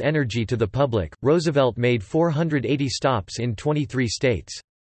displayed his energy to the public, Roosevelt made 480 stops in 23 states.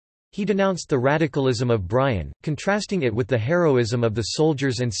 He denounced the radicalism of Bryan, contrasting it with the heroism of the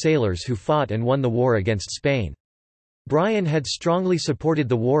soldiers and sailors who fought and won the war against Spain. Bryan had strongly supported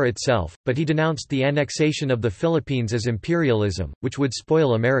the war itself, but he denounced the annexation of the Philippines as imperialism, which would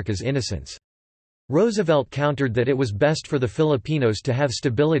spoil America's innocence. Roosevelt countered that it was best for the Filipinos to have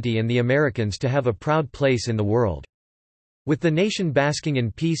stability and the Americans to have a proud place in the world. With the nation basking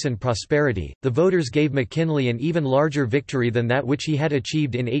in peace and prosperity, the voters gave McKinley an even larger victory than that which he had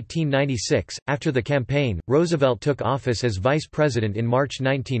achieved in 1896. After the campaign, Roosevelt took office as vice president in March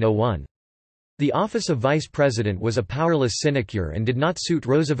 1901. The office of vice president was a powerless sinecure and did not suit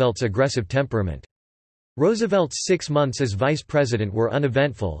Roosevelt's aggressive temperament. Roosevelt's 6 months as vice president were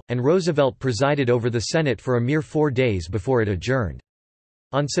uneventful, and Roosevelt presided over the Senate for a mere 4 days before it adjourned.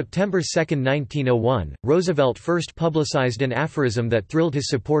 On September 2, 1901, Roosevelt first publicized an aphorism that thrilled his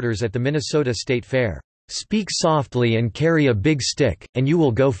supporters at the Minnesota State Fair, "Speak softly and carry a big stick, and you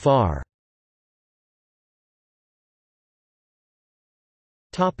will go far."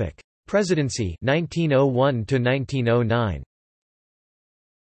 Presidency 1901 to 1909.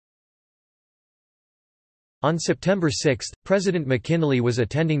 On September 6, President McKinley was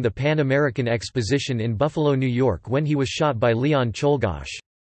attending the Pan American Exposition in Buffalo, New York when he was shot by Leon Czolgosz.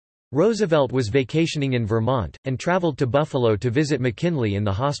 Roosevelt was vacationing in Vermont, and traveled to Buffalo to visit McKinley in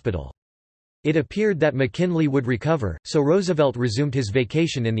the hospital. It appeared that McKinley would recover, so Roosevelt resumed his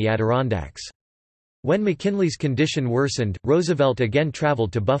vacation in the Adirondacks. When McKinley's condition worsened, Roosevelt again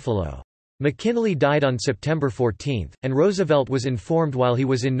traveled to Buffalo. McKinley died on September 14, and Roosevelt was informed while he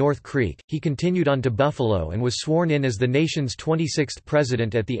was in North Creek. He continued on to Buffalo and was sworn in as the nation's 26th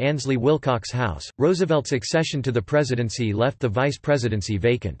president at the Ansley Wilcox House. Roosevelt's accession to the presidency left the vice presidency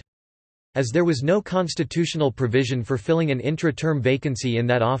vacant. As there was no constitutional provision for filling an intra-term vacancy in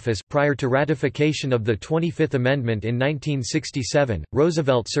that office prior to ratification of the 25th Amendment in 1967,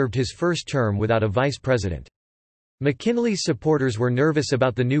 Roosevelt served his first term without a vice president. McKinley's supporters were nervous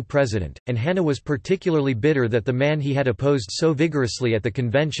about the new president, and Hanna was particularly bitter that the man he had opposed so vigorously at the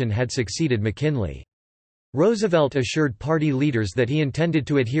convention had succeeded McKinley. Roosevelt assured party leaders that he intended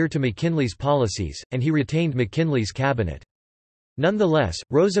to adhere to McKinley's policies, and he retained McKinley's cabinet. Nonetheless,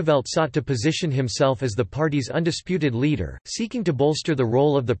 Roosevelt sought to position himself as the party's undisputed leader, seeking to bolster the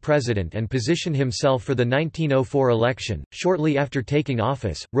role of the president and position himself for the 1904 election. Shortly after taking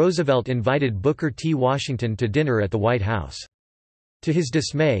office, Roosevelt invited Booker T. Washington to dinner at the White House. To his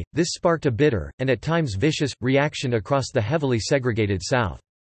dismay, this sparked a bitter, and at times vicious, reaction across the heavily segregated South.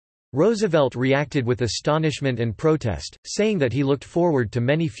 Roosevelt reacted with astonishment and protest, saying that he looked forward to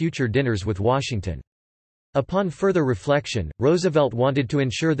many future dinners with Washington. Upon further reflection, Roosevelt wanted to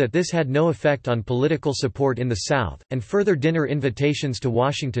ensure that this had no effect on political support in the South, and further dinner invitations to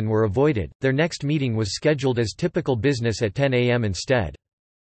Washington were avoided. Their next meeting was scheduled as typical business at 10 a.m. instead.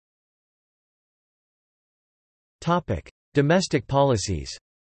 Topic: Domestic policies.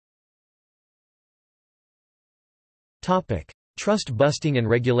 Topic: Trust busting and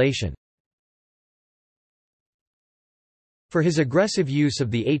regulation. For his aggressive use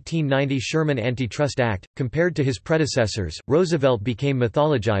of the 1890 Sherman Antitrust Act, compared to his predecessors, Roosevelt became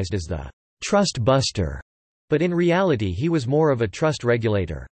mythologized as the trust buster, but in reality he was more of a trust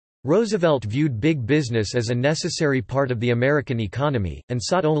regulator. Roosevelt viewed big business as a necessary part of the American economy, and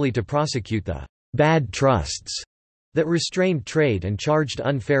sought only to prosecute the bad trusts that restrained trade and charged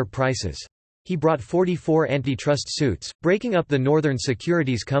unfair prices. He brought 44 antitrust suits, breaking up the Northern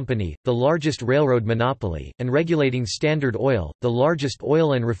Securities Company, the largest railroad monopoly, and regulating Standard Oil, the largest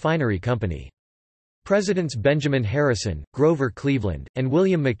oil and refinery company. Presidents Benjamin Harrison, Grover Cleveland, and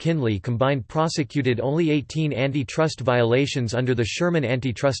William McKinley combined prosecuted only 18 antitrust violations under the Sherman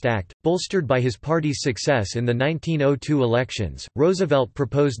Antitrust Act. Bolstered by his party's success in the 1902 elections, Roosevelt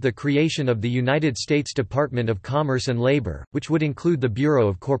proposed the creation of the United States Department of Commerce and Labor, which would include the Bureau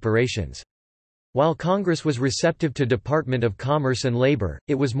of Corporations. While Congress was receptive to Department of Commerce and Labor,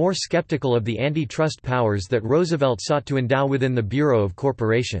 it was more skeptical of the antitrust powers that Roosevelt sought to endow within the Bureau of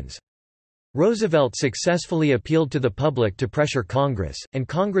Corporations. Roosevelt successfully appealed to the public to pressure Congress, and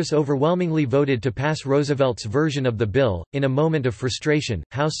Congress overwhelmingly voted to pass Roosevelt's version of the bill. In a moment of frustration,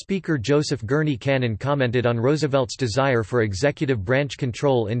 House Speaker Joseph Gurney Cannon commented on Roosevelt's desire for executive branch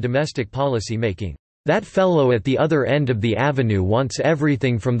control in domestic policy making. "That fellow at the other end of the avenue wants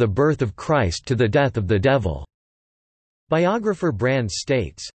everything from the birth of Christ to the death of the devil." Biographer Brands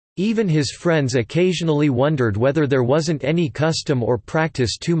states, "Even his friends occasionally wondered whether there wasn't any custom or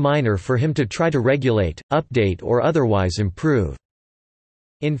practice too minor for him to try to regulate, update or otherwise improve."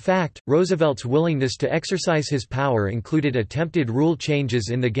 In fact, Roosevelt's willingness to exercise his power included attempted rule changes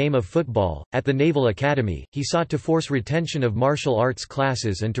in the game of football. At the Naval Academy, he sought to force retention of martial arts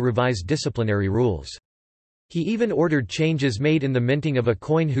classes and to revise disciplinary rules. He even ordered changes made in the minting of a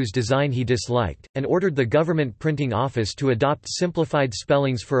coin whose design he disliked, and ordered the government printing office to adopt simplified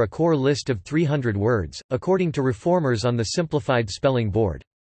spellings for a core list of 300 words, according to reformers on the Simplified Spelling Board.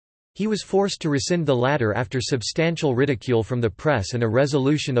 He was forced to rescind the latter after substantial ridicule from the press and a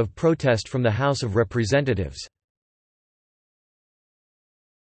resolution of protest from the House of Representatives.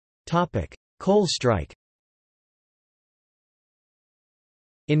 Coal strike.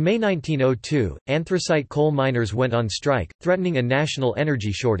 In May 1902, anthracite coal miners went on strike, threatening a national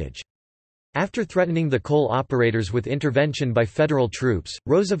energy shortage. After threatening the coal operators with intervention by federal troops,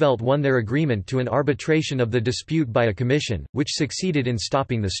 Roosevelt won their agreement to an arbitration of the dispute by a commission, which succeeded in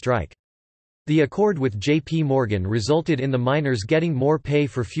stopping the strike. The accord with J.P. Morgan resulted in the miners getting more pay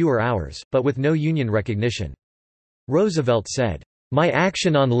for fewer hours, but with no union recognition. Roosevelt said, "My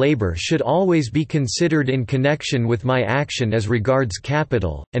action on labor should always be considered in connection with my action as regards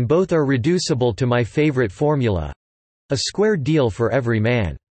capital, and both are reducible to my favorite formula: a square deal for every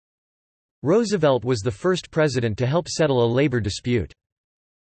man." Roosevelt was the first president to help settle a labor dispute.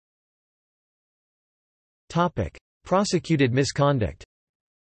 Prosecuted misconduct.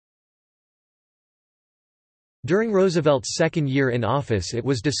 During Roosevelt's second year in office, it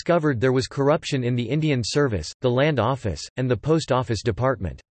was discovered there was corruption in the Indian Service, the Land Office, and the Post Office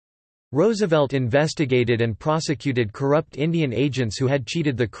Department. Roosevelt investigated and prosecuted corrupt Indian agents who had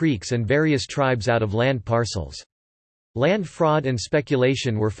cheated the Creeks and various tribes out of land parcels. Land fraud and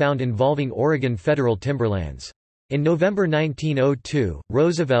speculation were found involving Oregon federal timberlands. In November 1902,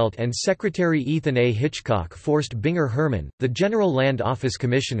 Roosevelt and Secretary Ethan A. Hitchcock forced Binger Herman, the General Land Office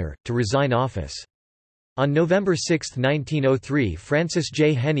Commissioner, to resign office. On November 6, 1903, Francis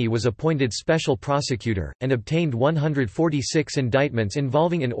J. Henney was appointed special prosecutor, and obtained 146 indictments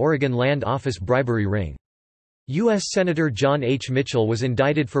involving an Oregon Land Office bribery ring. U.S. Senator John H. Mitchell was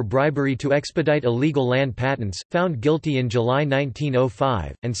indicted for bribery to expedite illegal land patents, found guilty in July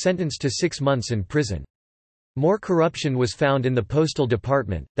 1905, and sentenced to 6 months in prison. More corruption was found in the Postal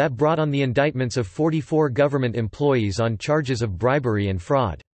Department, that brought on the indictments of 44 government employees on charges of bribery and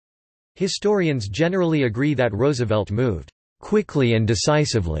fraud. Historians generally agree that Roosevelt moved quickly and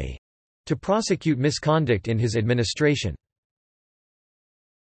decisively to prosecute misconduct in his administration.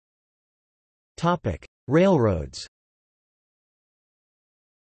 Railroads.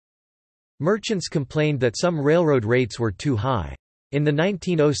 Merchants complained that some railroad rates were too high. In the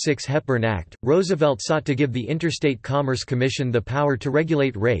 1906 Hepburn Act, Roosevelt sought to give the Interstate Commerce Commission the power to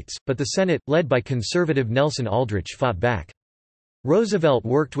regulate rates, but the Senate, led by conservative Nelson Aldrich, fought back. Roosevelt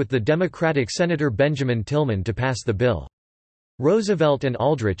worked with the Democratic Senator Benjamin Tillman to pass the bill. Roosevelt and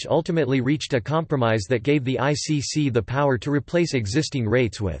Aldrich ultimately reached a compromise that gave the ICC the power to replace existing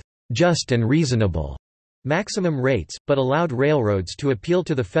rates with just and reasonable maximum rates, but allowed railroads to appeal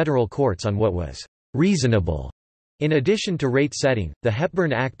to the federal courts on what was reasonable. In addition to rate setting, the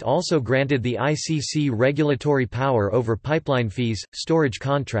Hepburn Act also granted the ICC regulatory power over pipeline fees, storage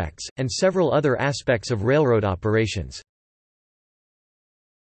contracts, and several other aspects of railroad operations.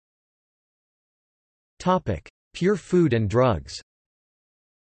 Pure food and drugs.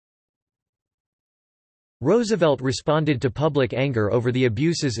 Roosevelt responded to public anger over the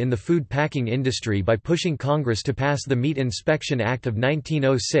abuses in the food packing industry by pushing Congress to pass the Meat Inspection Act of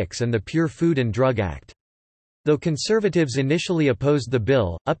 1906 and the Pure Food and Drug Act. Though conservatives initially opposed the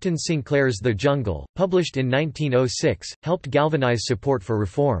bill, Upton Sinclair's The Jungle, published in 1906, helped galvanize support for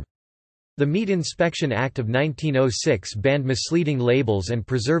reform. The Meat Inspection Act of 1906 banned misleading labels and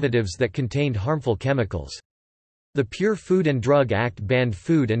preservatives that contained harmful chemicals. The Pure Food and Drug Act banned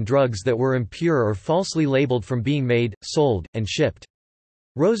food and drugs that were impure or falsely labeled from being made, sold, and shipped.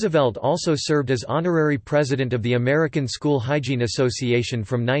 Roosevelt also served as honorary president of the American School Hygiene Association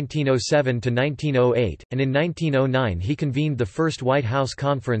from 1907 to 1908, and in 1909 he convened the first White House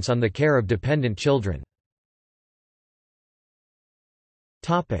Conference on the Care of Dependent Children.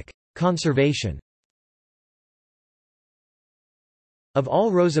 Conservation. Of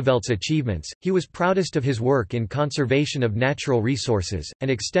all Roosevelt's achievements, he was proudest of his work in conservation of natural resources, and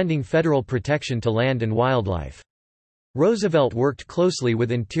extending federal protection to land and wildlife. Roosevelt worked closely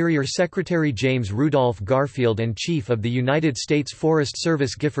with Interior Secretary James Rudolph Garfield and Chief of the United States Forest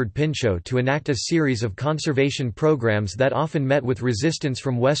Service Gifford Pinchot to enact a series of conservation programs that often met with resistance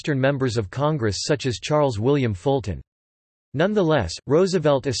from Western members of Congress such as Charles William Fulton. Nonetheless,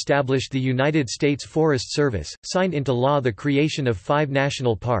 Roosevelt established the United States Forest Service, signed into law the creation of 5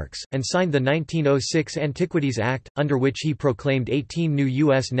 national parks, and signed the 1906 Antiquities Act, under which he proclaimed 18 new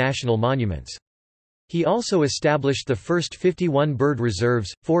U.S. national monuments. He also established the first 51 bird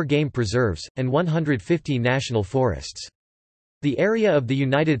reserves, 4 game preserves, and 150 national forests. The area of the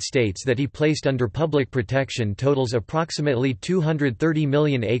United States that he placed under public protection totals approximately 230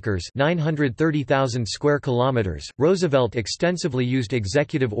 million acres, 930,000 square kilometers. Roosevelt extensively used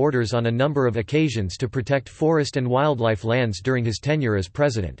executive orders on a number of occasions to protect forest and wildlife lands during his tenure as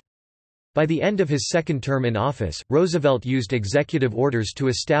president. By the end of his second term in office, Roosevelt used executive orders to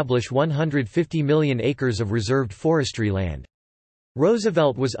establish 150 million acres of reserved forestry land.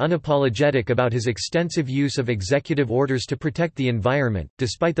 Roosevelt was unapologetic about his extensive use of executive orders to protect the environment,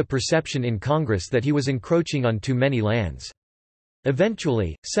 despite the perception in Congress that he was encroaching on too many lands.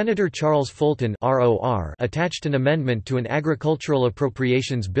 Eventually, Senator Charles Fulton (ROR) attached an amendment to an agricultural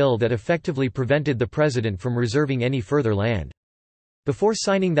appropriations bill that effectively prevented the president from reserving any further land. Before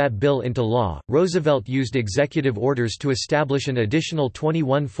signing that bill into law, Roosevelt used executive orders to establish an additional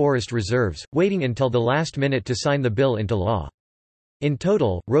 21 forest reserves, waiting until the last minute to sign the bill into law. In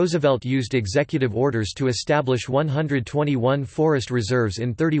total, Roosevelt used executive orders to establish 121 forest reserves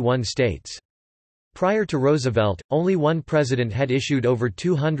in 31 states. Prior to Roosevelt, only one president had issued over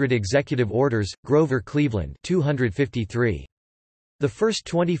 200 executive orders, Grover Cleveland 253. The first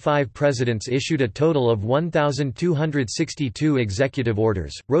 25 presidents issued a total of 1,262 executive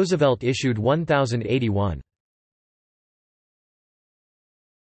orders, Roosevelt issued 1,081.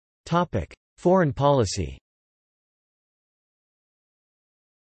 Foreign policy.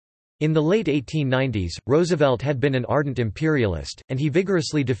 In the late 1890s, Roosevelt had been an ardent imperialist, and he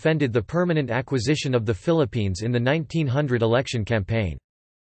vigorously defended the permanent acquisition of the Philippines in the 1900 election campaign.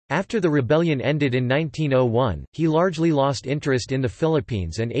 After the rebellion ended in 1901, he largely lost interest in the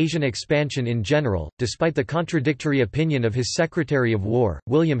Philippines and Asian expansion in general, despite the contradictory opinion of his Secretary of War,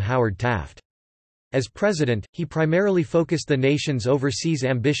 William Howard Taft. As president, he primarily focused the nation's overseas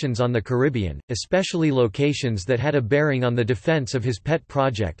ambitions on the Caribbean, especially locations that had a bearing on the defense of his pet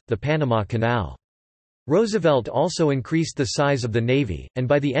project, the Panama Canal. Roosevelt also increased the size of the Navy, and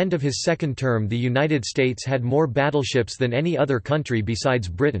by the end of his second term the United States had more battleships than any other country besides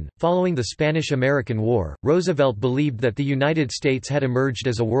Britain. Following the Spanish-American War, Roosevelt believed that the United States had emerged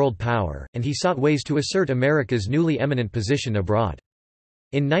as a world power, and he sought ways to assert America's newly eminent position abroad.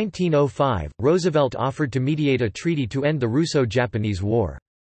 In 1905, Roosevelt offered to mediate a treaty to end the Russo-Japanese War.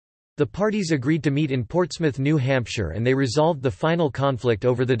 The parties agreed to meet in Portsmouth, New Hampshire, and they resolved the final conflict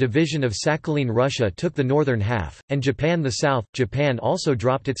over the division of Sakhalin. Russia took the northern half, and Japan the south. Japan also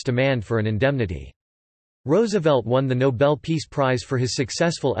dropped its demand for an indemnity. Roosevelt won the Nobel Peace Prize for his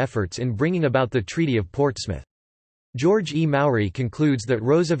successful efforts in bringing about the Treaty of Portsmouth. George E. Maury concludes that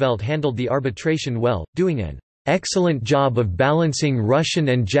Roosevelt handled the arbitration well, doing an excellent job of balancing Russian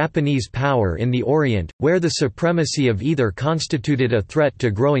and Japanese power in the Orient, where the supremacy of either constituted a threat to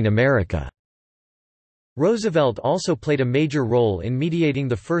growing America. Roosevelt also played a major role in mediating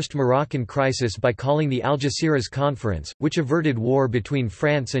the First Moroccan Crisis by calling the Algeciras Conference, which averted war between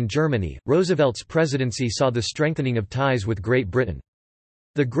France and Germany. Roosevelt's presidency saw the strengthening of ties with Great Britain.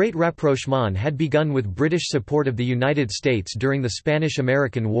 The Great Rapprochement had begun with British support of the United States during the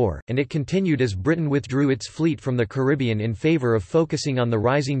Spanish-American War, and it continued as Britain withdrew its fleet from the Caribbean in favour of focusing on the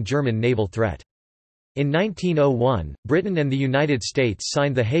rising German naval threat. In 1901, Britain and the United States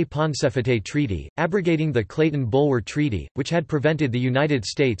signed the Hay-Pauncefote Treaty, abrogating the Clayton-Bulwer Treaty, which had prevented the United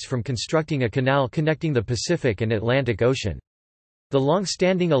States from constructing a canal connecting the Pacific and Atlantic Ocean. The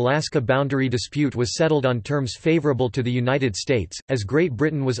long-standing Alaska boundary dispute was settled on terms favorable to the United States, as Great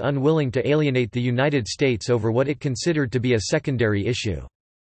Britain was unwilling to alienate the United States over what it considered to be a secondary issue.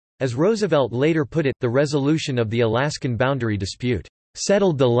 As Roosevelt later put it, the resolution of the Alaskan boundary dispute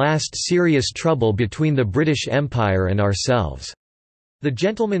settled the last serious trouble between the British Empire and ourselves. The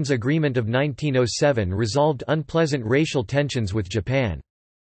Gentlemen's Agreement of 1907 resolved unpleasant racial tensions with Japan.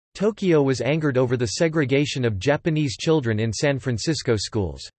 Tokyo was angered over the segregation of Japanese children in San Francisco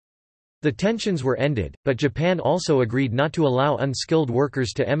schools. The tensions were ended, but Japan also agreed not to allow unskilled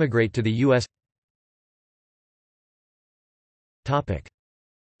workers to emigrate to the U.S.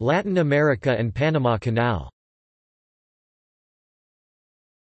 Latin America and Panama Canal.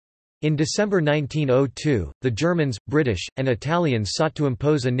 In December 1902, the Germans, British, and Italians sought to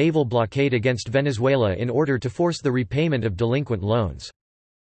impose a naval blockade against Venezuela in order to force the repayment of delinquent loans.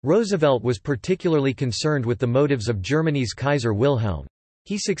 Roosevelt was particularly concerned with the motives of Germany's Kaiser Wilhelm.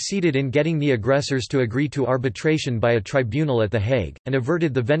 He succeeded in getting the aggressors to agree to arbitration by a tribunal at The Hague, and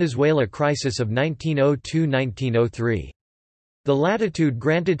averted the Venezuela crisis of 1902–1903. The latitude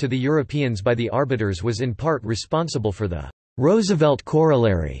granted to the Europeans by the arbiters was in part responsible for the Roosevelt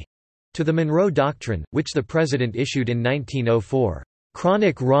Corollary to the Monroe Doctrine, which the President issued in 1904.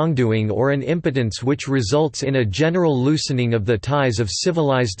 Chronic wrongdoing or an impotence which results in a general loosening of the ties of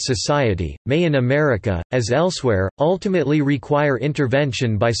civilized society, may in America, as elsewhere, ultimately require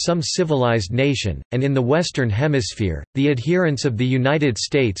intervention by some civilized nation, and in the Western Hemisphere, the adherents of the United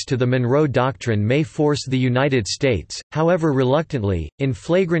States to the Monroe Doctrine may force the United States, however reluctantly, in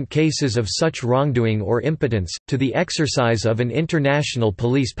flagrant cases of such wrongdoing or impotence, to the exercise of an international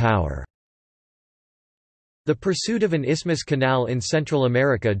police power. The pursuit of an isthmus canal in Central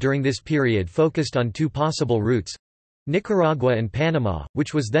America during this period focused on two possible routes—Nicaragua and Panama,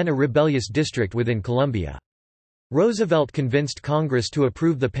 which was then a rebellious district within Colombia. Roosevelt convinced Congress to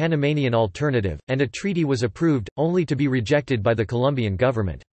approve the Panamanian alternative, and a treaty was approved, only to be rejected by the Colombian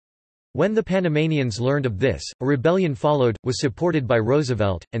government. When the Panamanians learned of this, a rebellion followed, was supported by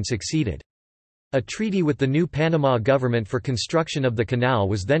Roosevelt, and succeeded. A treaty with the new Panama government for construction of the canal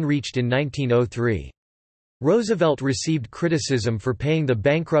was then reached in 1903. Roosevelt received criticism for paying the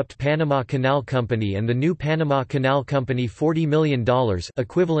bankrupt Panama Canal Company and the new Panama Canal Company $40 million,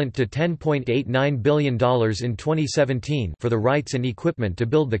 equivalent to $10.89 billion in 2017, for the rights and equipment to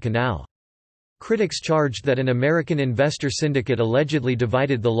build the canal. Critics charged that an American investor syndicate allegedly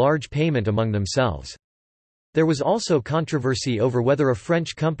divided the large payment among themselves. There was also controversy over whether a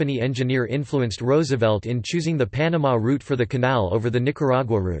French company engineer influenced Roosevelt in choosing the Panama route for the canal over the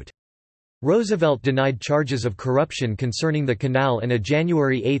Nicaragua route. Roosevelt denied charges of corruption concerning the canal in a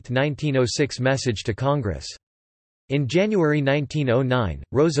January 8, 1906 message to Congress. In January 1909,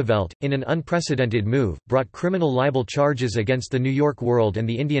 Roosevelt, in an unprecedented move, brought criminal libel charges against the New York World and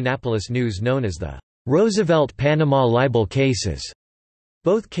the Indianapolis News known as the Roosevelt-Panama libel cases.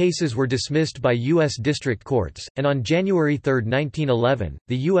 Both cases were dismissed by U.S. district courts, and on January 3, 1911,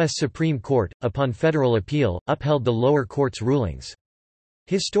 the U.S. Supreme Court, upon federal appeal, upheld the lower court's rulings.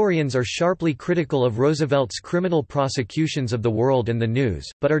 Historians are sharply critical of Roosevelt's criminal prosecutions of the World and the News,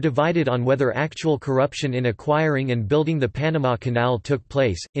 but are divided on whether actual corruption in acquiring and building the Panama Canal took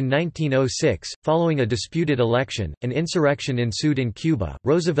place. In 1906, following a disputed election, an insurrection ensued in Cuba.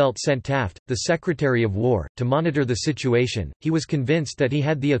 Roosevelt sent Taft, the Secretary of War, to monitor the situation. He was convinced that he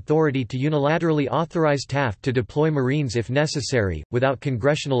had the authority to unilaterally authorize Taft to deploy Marines if necessary, without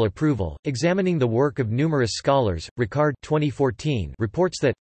congressional approval. Examining the work of numerous scholars, Ricard 2014 reports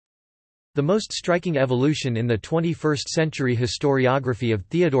that the most striking evolution in the 21st-century historiography of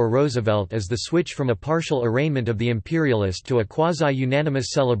Theodore Roosevelt is the switch from a partial arraignment of the imperialist to a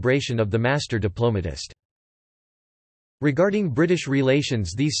quasi-unanimous celebration of the master diplomatist. Regarding British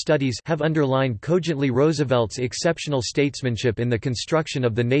relations, these studies have underlined cogently Roosevelt's exceptional statesmanship in the construction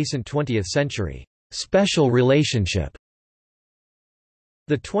of the nascent 20th century special relationship.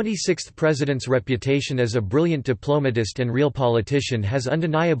 The 26th president's reputation as a brilliant diplomatist and real politician has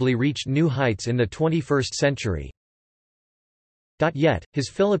undeniably reached new heights in the 21st century. Yet, his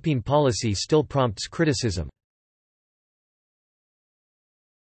Philippine policy still prompts criticism.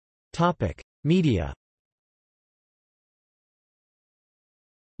 Media.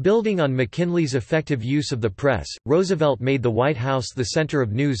 Building on McKinley's effective use of the press, Roosevelt made the White House the center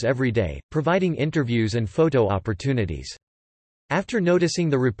of news every day, providing interviews and photo opportunities. After noticing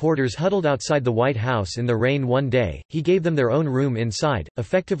the reporters huddled outside the White House in the rain one day, he gave them their own room inside,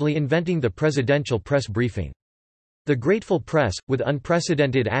 effectively inventing the presidential press briefing. The grateful press, with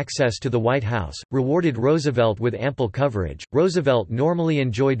unprecedented access to the White House, rewarded Roosevelt with ample coverage. Roosevelt normally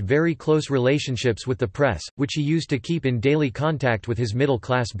enjoyed very close relationships with the press, which he used to keep in daily contact with his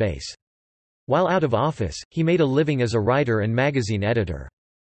middle-class base. While out of office, he made a living as a writer and magazine editor.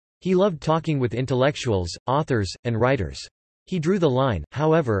 He loved talking with intellectuals, authors, and writers. He drew the line,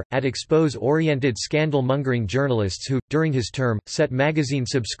 however, at expose-oriented scandal-mongering journalists who, during his term, set magazine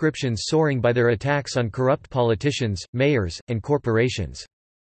subscriptions soaring by their attacks on corrupt politicians, mayors, and corporations.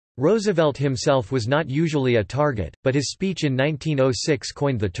 Roosevelt himself was not usually a target, but his speech in 1906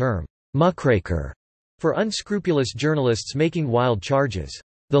 coined the term, "muckraker," for unscrupulous journalists making wild charges.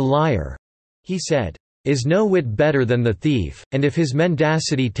 "The liar," he said, "is no whit better than the thief, and if his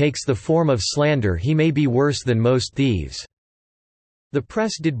mendacity takes the form of slander he may be worse than most thieves." The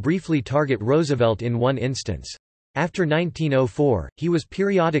press did briefly target Roosevelt in one instance. After 1904, he was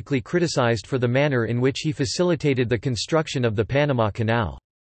periodically criticized for the manner in which he facilitated the construction of the Panama Canal.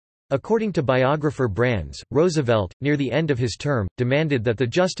 According to biographer Brands, Roosevelt, near the end of his term, demanded that the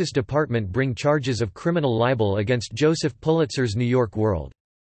Justice Department bring charges of criminal libel against Joseph Pulitzer's New York World.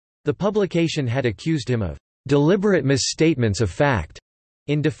 The publication had accused him of deliberate misstatements of fact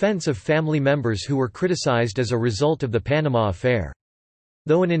in defense of family members who were criticized as a result of the Panama affair.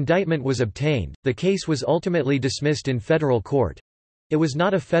 Though an indictment was obtained, the case was ultimately dismissed in federal court. It was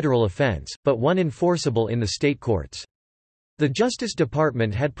not a federal offense, but one enforceable in the state courts. The Justice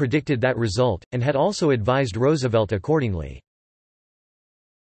Department had predicted that result, and had also advised Roosevelt accordingly.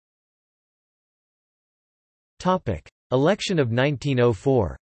 Election of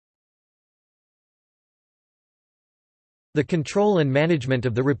 1904. The control and management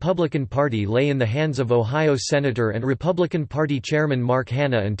of the Republican Party lay in the hands of Ohio Senator and Republican Party Chairman Mark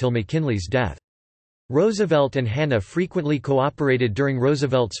Hanna until McKinley's death. Roosevelt and Hanna frequently cooperated during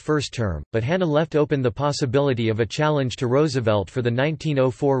Roosevelt's first term, but Hanna left open the possibility of a challenge to Roosevelt for the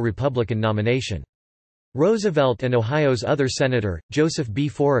 1904 Republican nomination. Roosevelt and Ohio's other senator, Joseph B.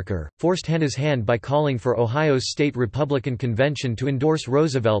 Foraker, forced Hanna's hand by calling for Ohio's state Republican convention to endorse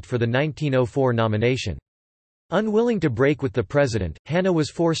Roosevelt for the 1904 nomination. Unwilling to break with the president, Hanna was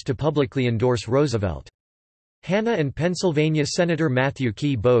forced to publicly endorse Roosevelt. Hanna and Pennsylvania Senator Matthew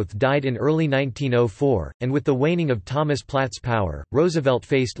Quay both died in early 1904, and with the waning of Thomas Platt's power, Roosevelt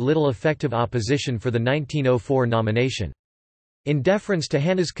faced little effective opposition for the 1904 nomination. In deference to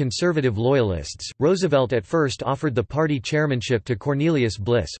Hanna's conservative loyalists, Roosevelt at first offered the party chairmanship to Cornelius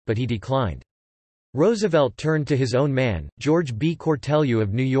Bliss, but he declined. Roosevelt turned to his own man, George B. Cortelyou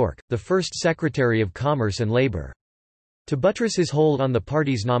of New York, the first Secretary of Commerce and Labor. To buttress his hold on the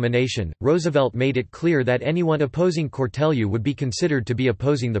party's nomination, Roosevelt made it clear that anyone opposing Cortelyou would be considered to be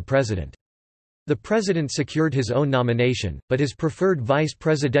opposing the president. The president secured his own nomination, but his preferred vice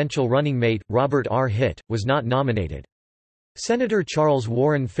presidential running mate, Robert R. Hitt, was not nominated. Senator Charles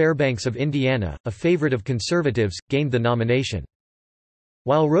Warren Fairbanks of Indiana, a favorite of conservatives, gained the nomination.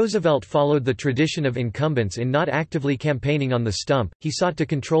 While Roosevelt followed the tradition of incumbents in not actively campaigning on the stump, he sought to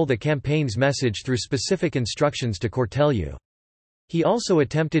control the campaign's message through specific instructions to Cortelyou. He also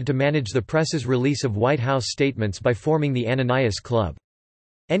attempted to manage the press's release of White House statements by forming the Ananias Club.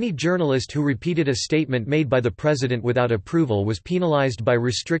 Any journalist who repeated a statement made by the president without approval was penalized by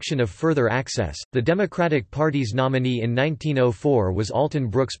restriction of further access. The Democratic Party's nominee in 1904 was Alton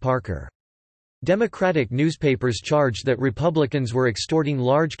Brooks Parker. Democratic newspapers charged that Republicans were extorting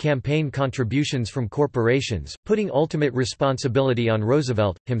large campaign contributions from corporations, putting ultimate responsibility on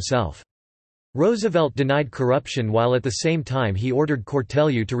Roosevelt himself. Roosevelt denied corruption while at the same time he ordered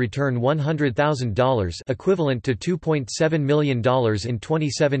Cortelyou to return $100,000 equivalent to $2.7 million in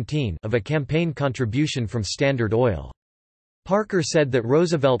 2017 of a campaign contribution from Standard Oil. Parker said that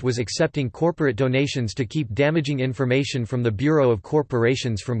Roosevelt was accepting corporate donations to keep damaging information from the Bureau of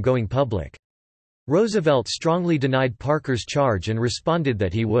Corporations from going public. Roosevelt strongly denied Parker's charge and responded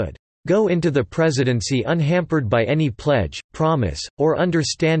that he would go into the presidency unhampered by any pledge, promise, or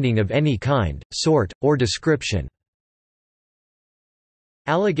understanding of any kind, sort, or description."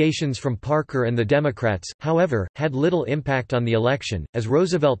 Allegations from Parker and the Democrats, however, had little impact on the election, as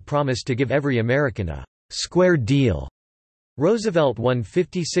Roosevelt promised to give every American a «square deal». Roosevelt won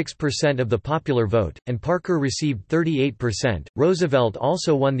 56% of the popular vote, and Parker received 38%. Roosevelt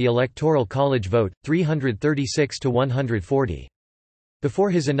also won the Electoral College vote, 336 to 140.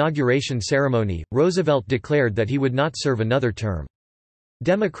 Before his inauguration ceremony, Roosevelt declared that he would not serve another term.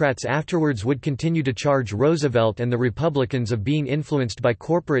 Democrats afterwards would continue to charge Roosevelt and the Republicans of being influenced by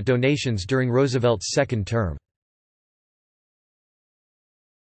corporate donations during Roosevelt's second term.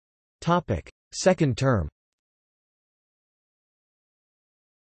 Second term.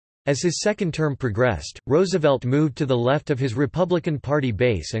 As his second term progressed, Roosevelt moved to the left of his Republican Party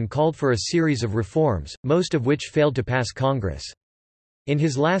base and called for a series of reforms, most of which failed to pass Congress. In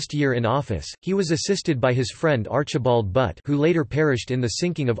his last year in office, he was assisted by his friend Archibald Butt, who later perished in the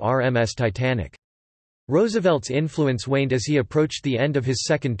sinking of RMS Titanic. Roosevelt's influence waned as he approached the end of his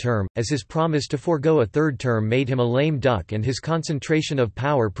second term, as his promise to forego a third term made him a lame duck and his concentration of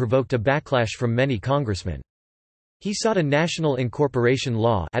power provoked a backlash from many congressmen. He sought a national incorporation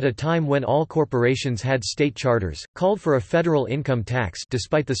law at a time when all corporations had state charters, called for a federal income tax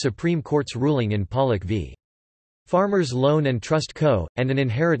despite the Supreme Court's ruling in Pollock v. Farmers Loan and Trust Co., and an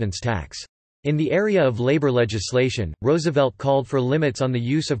inheritance tax. In the area of labor legislation, Roosevelt called for limits on the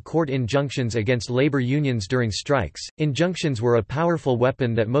use of court injunctions against labor unions during strikes. Injunctions were a powerful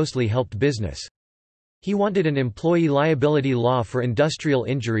weapon that mostly helped business. He wanted an employee liability law for industrial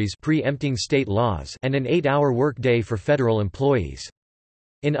injuries preempting state laws and an 8-hour workday for federal employees.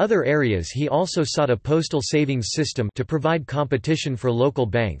 In other areas he also sought a postal savings system to provide competition for local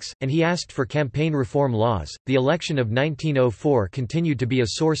banks, and he asked for campaign reform laws. The election of 1904 continued to be a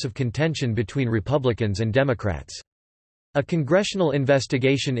source of contention between Republicans and Democrats. A congressional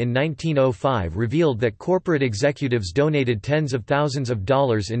investigation in 1905 revealed that corporate executives donated tens of thousands of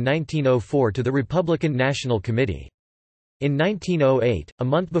dollars in 1904 to the Republican National Committee. In 1908, a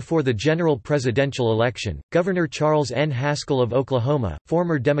month before the general presidential election, Governor Charles N. Haskell of Oklahoma,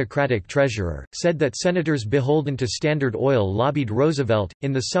 former Democratic treasurer, said that senators beholden to Standard Oil lobbied Roosevelt,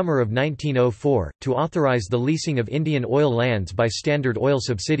 in the summer of 1904, to authorize the leasing of Indian oil lands by Standard Oil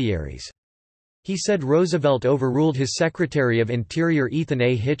subsidiaries. He said Roosevelt overruled his Secretary of Interior Ethan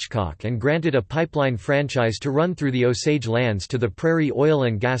A. Hitchcock and granted a pipeline franchise to run through the Osage lands to the Prairie Oil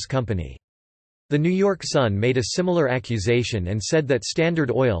and Gas Company. The New York Sun made a similar accusation and said that Standard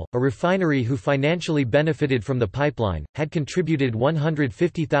Oil, a refinery who financially benefited from the pipeline, had contributed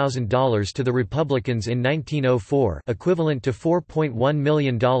 $150,000 to the Republicans in 1904, equivalent to $4.1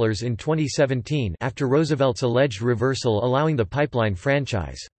 million in 2017 after Roosevelt's alleged reversal allowing the pipeline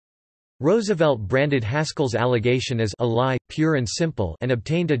franchise. Roosevelt branded Haskell's allegation as a lie, pure and simple, and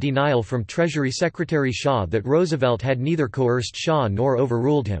obtained a denial from Treasury Secretary Shaw that Roosevelt had neither coerced Shaw nor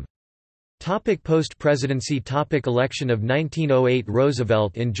overruled him. Post-presidency Election of 1908.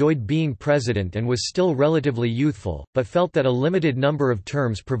 Roosevelt enjoyed being president and was still relatively youthful, but felt that a limited number of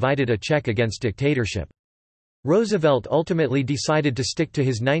terms provided a check against dictatorship. Roosevelt ultimately decided to stick to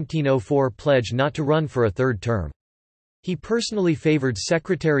his 1904 pledge not to run for a third term. He personally favored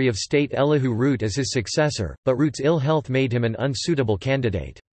Secretary of State Elihu Root as his successor, but Root's ill health made him an unsuitable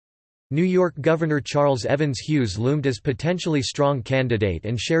candidate. New York Governor Charles Evans Hughes loomed as potentially strong candidate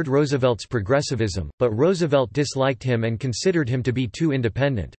and shared Roosevelt's progressivism, but Roosevelt disliked him and considered him to be too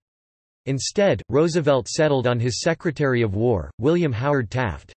independent. Instead, Roosevelt settled on his Secretary of War, William Howard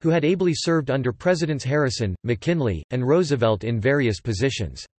Taft, who had ably served under Presidents Harrison, McKinley, and Roosevelt in various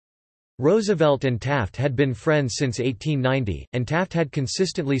positions. Roosevelt and Taft had been friends since 1890, and Taft had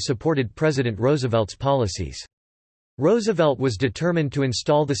consistently supported President Roosevelt's policies. Roosevelt was determined to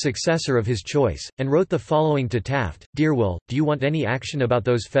install the successor of his choice, and wrote the following to Taft: "Dear Will, do you want any action about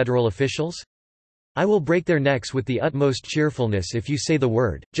those federal officials? "I will break their necks with the utmost cheerfulness if you say the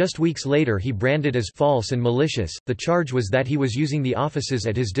word." Just weeks later he branded as false and malicious. The charge was that he was using the offices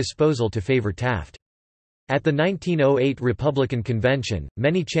at his disposal to favor Taft. At the 1908 Republican Convention,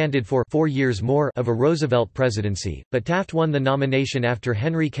 many chanted for 4 years more of a Roosevelt presidency, but Taft won the nomination after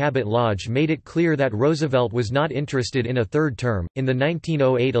Henry Cabot Lodge made it clear that Roosevelt was not interested in a third term. In the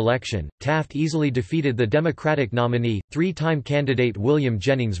 1908 election, Taft easily defeated the Democratic nominee, three-time candidate William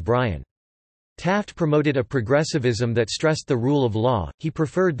Jennings Bryan. Taft promoted a progressivism that stressed the rule of law. He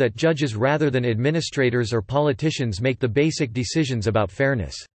preferred that judges rather than administrators or politicians make the basic decisions about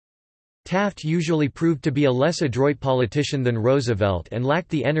fairness. Taft usually proved to be a less adroit politician than Roosevelt and lacked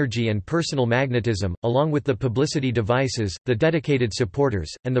the energy and personal magnetism, along with the publicity devices, the dedicated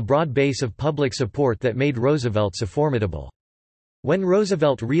supporters, and the broad base of public support that made Roosevelt so formidable. When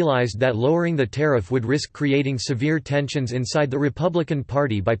Roosevelt realized that lowering the tariff would risk creating severe tensions inside the Republican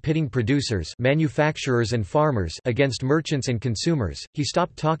Party by pitting producers, manufacturers and farmers against merchants and consumers, he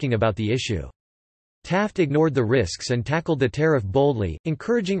stopped talking about the issue. Taft ignored the risks and tackled the tariff boldly,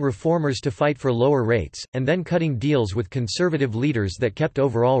 encouraging reformers to fight for lower rates, and then cutting deals with conservative leaders that kept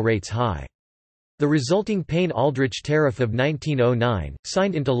overall rates high. The resulting Payne-Aldrich Tariff of 1909,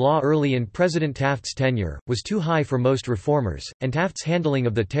 signed into law early in President Taft's tenure, was too high for most reformers, and Taft's handling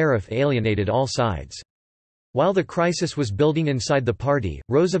of the tariff alienated all sides. While the crisis was building inside the party,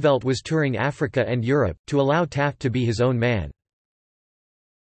 Roosevelt was touring Africa and Europe, to allow Taft to be his own man.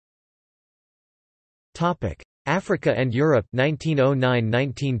 Africa and Europe,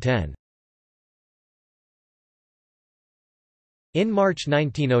 1909–1910. In March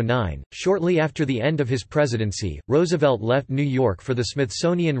 1909, shortly after the end of his presidency, Roosevelt left New York for the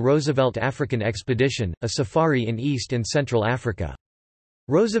Smithsonian Roosevelt African Expedition, a safari in East and Central Africa.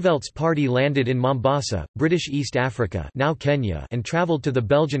 Roosevelt's party landed in Mombasa, British East Africa, now Kenya, and traveled to the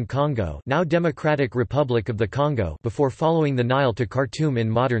Belgian Congo, now Democratic Republic of the Congo, before following the Nile to Khartoum in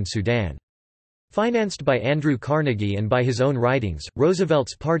modern Sudan. Financed by Andrew Carnegie and by his own writings,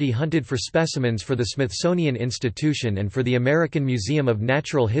 Roosevelt's party hunted for specimens for the Smithsonian Institution and for the American Museum of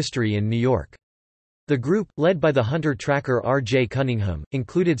Natural History in New York. The group, led by the hunter-tracker R.J. Cunningham,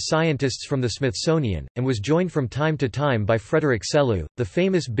 included scientists from the Smithsonian, and was joined from time to time by Frederick Selous, the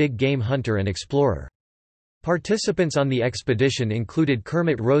famous big game hunter and explorer. Participants on the expedition included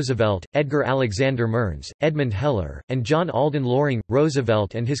Kermit Roosevelt, Edgar Alexander Mearns, Edmund Heller, and John Alden Loring.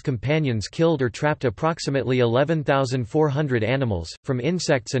 Roosevelt and his companions killed or trapped approximately 11,400 animals, from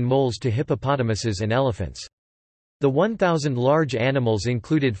insects and moles to hippopotamuses and elephants. The 1,000 large animals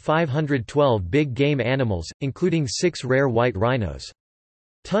included 512 big game animals, including 6 rare white rhinos.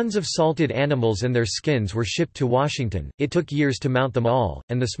 Tons of salted animals and their skins were shipped to Washington. It took years to mount them all,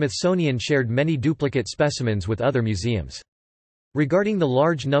 and the Smithsonian shared many duplicate specimens with other museums. Regarding the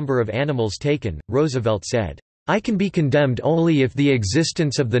large number of animals taken, Roosevelt said, "I can be condemned only if the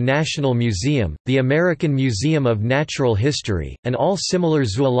existence of the National Museum, the American Museum of Natural History, and all similar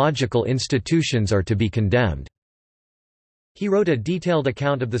zoological institutions are to be condemned." He wrote a detailed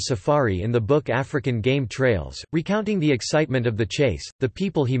account of the safari in the book African Game Trails, recounting the excitement of the chase, the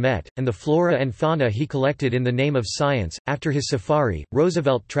people he met, and the flora and fauna he collected in the name of science. After his safari,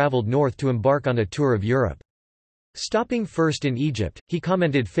 Roosevelt traveled north to embark on a tour of Europe. Stopping first in Egypt, he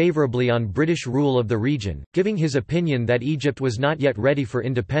commented favorably on British rule of the region, giving his opinion that Egypt was not yet ready for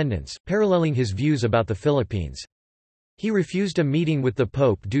independence, paralleling his views about the Philippines. He refused a meeting with the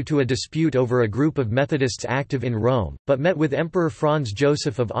Pope due to a dispute over a group of Methodists active in Rome, but met with Emperor Franz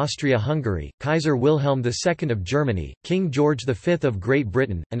Joseph of Austria-Hungary, Kaiser Wilhelm II of Germany, King George V of Great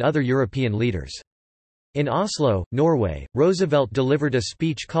Britain, and other European leaders. In Oslo, Norway, Roosevelt delivered a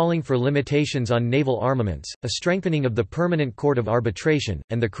speech calling for limitations on naval armaments, a strengthening of the Permanent Court of Arbitration,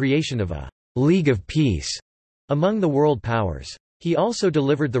 and the creation of a «League of Peace» among the world powers. He also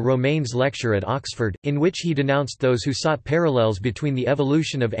delivered the Romanes lecture at Oxford, in which he denounced those who sought parallels between the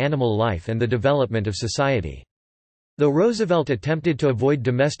evolution of animal life and the development of society. Though Roosevelt attempted to avoid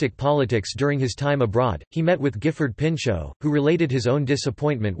domestic politics during his time abroad, he met with Gifford Pinchot, who related his own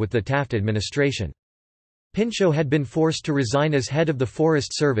disappointment with the Taft administration. Pinchot had been forced to resign as head of the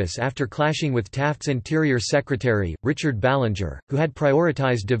Forest Service after clashing with Taft's Interior Secretary, Richard Ballinger, who had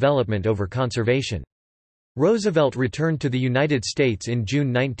prioritized development over conservation. Roosevelt returned to the United States in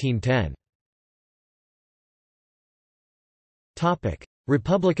June 1910.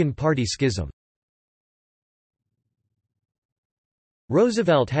 Republican Party schism.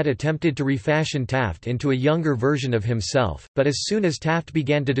 Roosevelt had attempted to refashion Taft into a younger version of himself, but as soon as Taft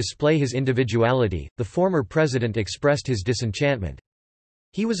began to display his individuality, the former president expressed his disenchantment.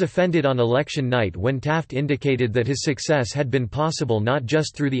 He was offended on election night when Taft indicated that his success had been possible not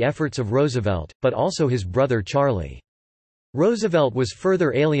just through the efforts of Roosevelt, but also his brother Charlie. Roosevelt was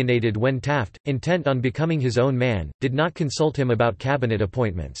further alienated when Taft, intent on becoming his own man, did not consult him about cabinet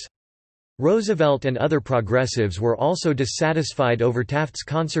appointments. Roosevelt and other progressives were also dissatisfied over Taft's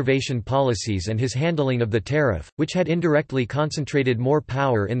conservation policies and his handling of the tariff, which had indirectly concentrated more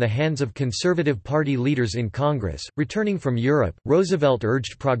power in the hands of Conservative Party leaders in Congress. Returning from Europe, Roosevelt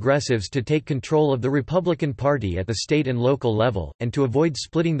urged progressives to take control of the Republican Party at the state and local level, and to avoid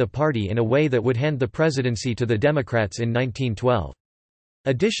splitting the party in a way that would hand the presidency to the Democrats in 1912.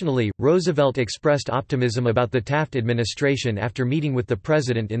 Additionally, Roosevelt expressed optimism about the Taft administration after meeting with the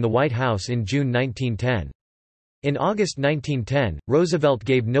president in the White House in June 1910. In August 1910, Roosevelt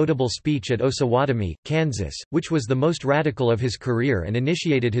gave notable speech at Osawatomie, Kansas, which was the most radical of his career and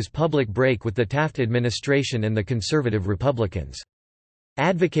initiated his public break with the Taft administration and the conservative Republicans.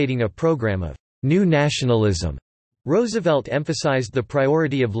 Advocating a program of new nationalism, Roosevelt emphasized the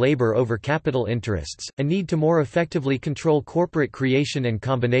priority of labor over capital interests, a need to more effectively control corporate creation and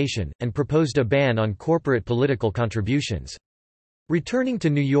combination, and proposed a ban on corporate political contributions. Returning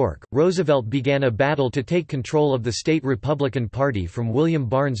to New York, Roosevelt began a battle to take control of the state Republican Party from William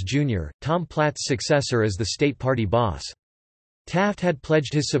Barnes, Jr., Tom Platt's successor as the state party boss. Taft had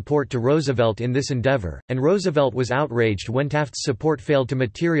pledged his support to Roosevelt in this endeavor, and Roosevelt was outraged when Taft's support failed to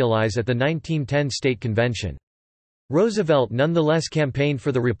materialize at the 1910 state convention. Roosevelt nonetheless campaigned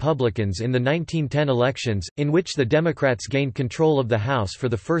for the Republicans in the 1910 elections, in which the Democrats gained control of the House for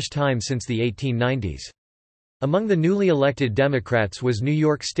the first time since the 1890s. Among the newly elected Democrats was New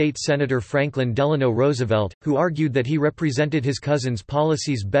York State Senator Franklin Delano Roosevelt, who argued that he represented his cousin's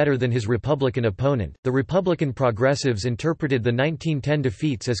policies better than his Republican opponent. The Republican progressives interpreted the 1910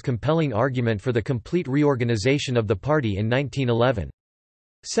 defeats as compelling argument for the complete reorganization of the party in 1911.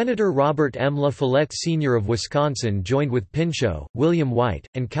 Senator Robert M. La Follette Sr. of Wisconsin joined with Pinchot, William White,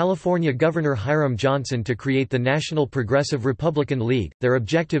 and California Governor Hiram Johnson to create the National Progressive Republican League. Their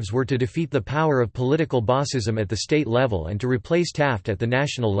objectives were to defeat the power of political bossism at the state level and to replace Taft at the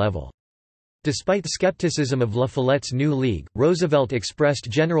national level. Despite skepticism of La Follette's new league, Roosevelt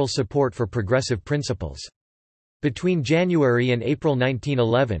expressed general support for progressive principles. Between January and April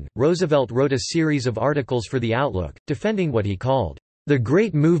 1911, Roosevelt wrote a series of articles for The Outlook, defending what he called the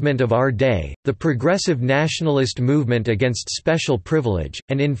great movement of our day, the progressive nationalist movement against special privilege,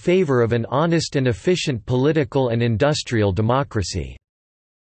 and in favor of an honest and efficient political and industrial democracy.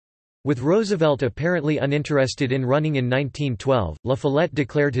 With Roosevelt apparently uninterested in running in 1912, La Follette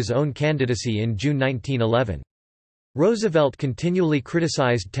declared his own candidacy in June 1911. Roosevelt continually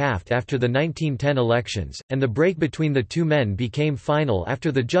criticized Taft after the 1910 elections, and the break between the two men became final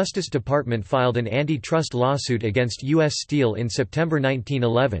after the Justice Department filed an antitrust lawsuit against U.S. Steel in September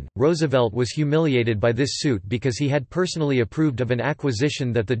 1911. Roosevelt was humiliated by this suit because he had personally approved of an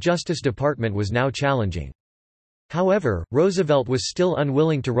acquisition that the Justice Department was now challenging. However, Roosevelt was still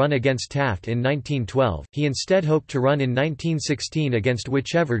unwilling to run against Taft in 1912, he instead hoped to run in 1916 against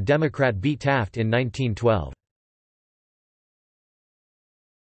whichever Democrat beat Taft in 1912.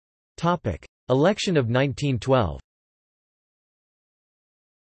 Election of 1912.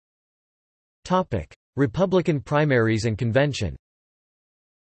 Republican primaries and convention.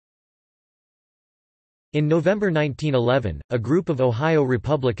 In November 1911, a group of Ohio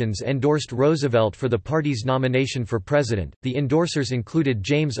Republicans endorsed Roosevelt for the party's nomination for president. The endorsers included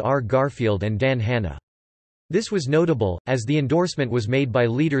James R. Garfield and Dan Hanna. This was notable, as the endorsement was made by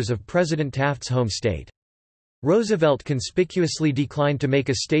leaders of President Taft's home state. Roosevelt conspicuously declined to make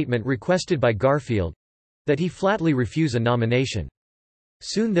a statement requested by Garfield—that he flatly refuse a nomination.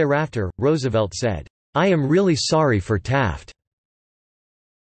 Soon thereafter, Roosevelt said, "I am really sorry for Taft.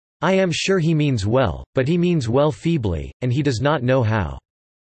 I am sure he means well, but he means well feebly, and he does not know how.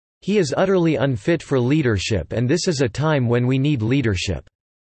 He is utterly unfit for leadership, and this is a time when we need leadership."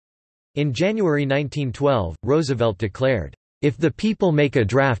 In January 1912, Roosevelt declared, "If the people make a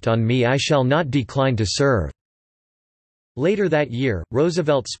draft on me, I shall not decline to serve." Later that year,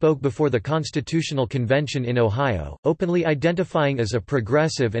 Roosevelt spoke before the Constitutional Convention in Ohio, openly identifying as a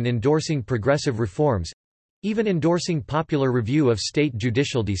progressive and endorsing progressive reforms—even endorsing popular review of state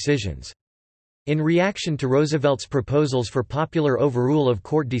judicial decisions. In reaction to Roosevelt's proposals for popular overrule of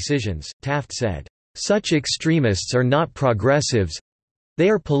court decisions, Taft said, "Such extremists are not progressives. They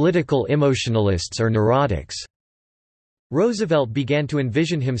are political emotionalists or neurotics." Roosevelt began to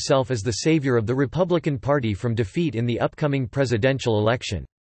envision himself as the savior of the Republican Party from defeat in the upcoming presidential election.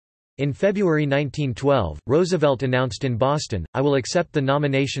 In February 1912, Roosevelt announced in Boston, "I will accept the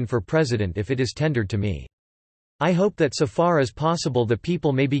nomination for president if it is tendered to me." I hope that so far as possible the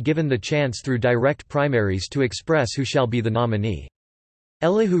people may be given the chance through direct primaries to express who shall be the nominee."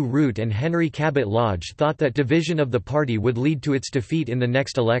 Elihu Root and Henry Cabot Lodge thought that division of the party would lead to its defeat in the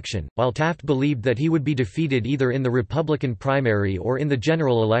next election, while Taft believed that he would be defeated either in the Republican primary or in the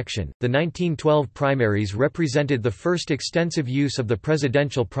general election. The 1912 primaries represented the first extensive use of the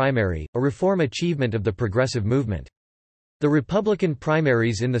presidential primary, a reform achievement of the progressive movement. The Republican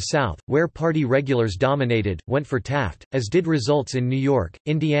primaries in the South, where party regulars dominated, went for Taft, as did results in New York,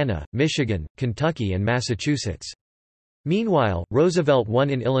 Indiana, Michigan, Kentucky and Massachusetts. Meanwhile, Roosevelt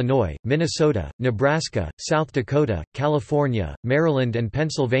won in Illinois, Minnesota, Nebraska, South Dakota, California, Maryland and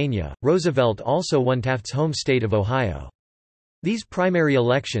Pennsylvania. Roosevelt also won Taft's home state of Ohio. These primary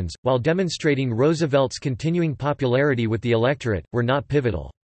elections, while demonstrating Roosevelt's continuing popularity with the electorate, were not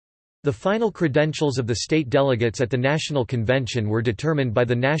pivotal. The final credentials of the state delegates at the National Convention were determined by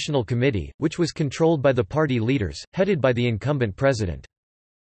the National Committee, which was controlled by the party leaders, headed by the incumbent president.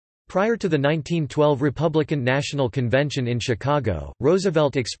 Prior to the 1912 Republican National Convention in Chicago,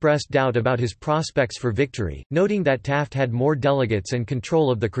 Roosevelt expressed doubt about his prospects for victory, noting that Taft had more delegates and control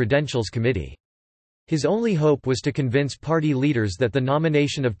of the Credentials Committee. His only hope was to convince party leaders that the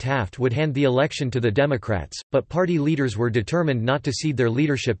nomination of Taft would hand the election to the Democrats, but party leaders were determined not to cede their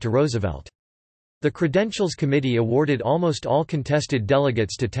leadership to Roosevelt. The Credentials Committee awarded almost all contested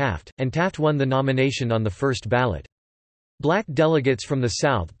delegates to Taft, and Taft won the nomination on the first ballot. Black delegates from the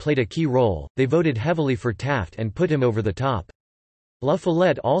South played a key role, they voted heavily for Taft and put him over the top. La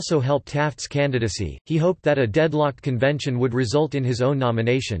Follette also helped Taft's candidacy. He hoped that a deadlocked convention would result in his own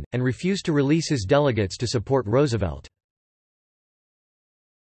nomination, and refused to release his delegates to support Roosevelt.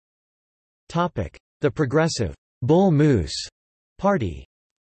 The Progressive Bull Moose Party.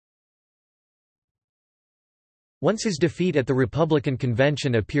 Once his defeat at the Republican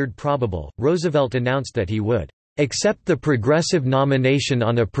convention appeared probable, Roosevelt announced that he would accept the progressive nomination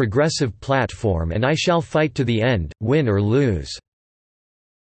on a progressive platform and I shall fight to the end, win or lose."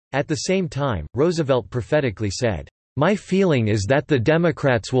 At the same time, Roosevelt prophetically said, "My feeling is that the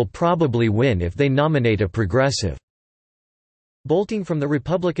Democrats will probably win if they nominate a progressive." Bolting from the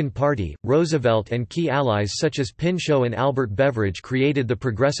Republican Party, Roosevelt and key allies such as Pinchot and Albert Beveridge created the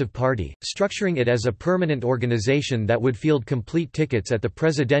Progressive Party, structuring it as a permanent organization that would field complete tickets at the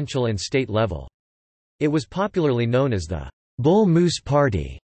presidential and state level. It was popularly known as the Bull Moose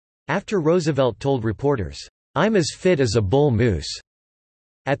Party, after Roosevelt told reporters, "I'm as fit as a bull moose."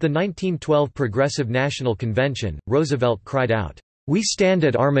 At the 1912 Progressive National Convention, Roosevelt cried out, "We stand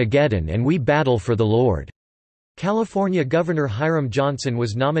at Armageddon and we battle for the Lord." California Governor Hiram Johnson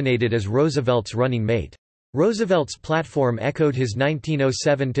was nominated as Roosevelt's running mate. Roosevelt's platform echoed his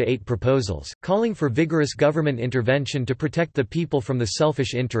 1907–8 proposals, calling for vigorous government intervention to protect the people from the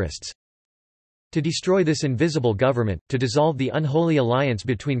selfish interests, to destroy this invisible government, to dissolve the unholy alliance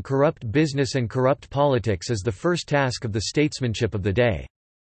between corrupt business and corrupt politics as the first task of the statesmanship of the day.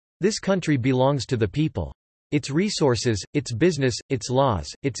 This country belongs to the people. Its resources, its business, its laws,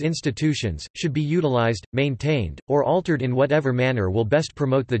 its institutions, should be utilized, maintained, or altered in whatever manner will best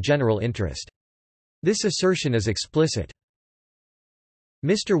promote the general interest. This assertion is explicit.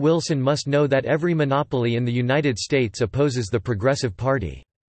 Mr. Wilson must know that every monopoly in the United States opposes the Progressive Party.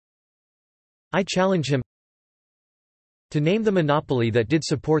 I challenge him to name the monopoly that did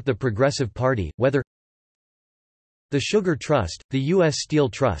support the Progressive Party, whether the Sugar Trust, the U.S. Steel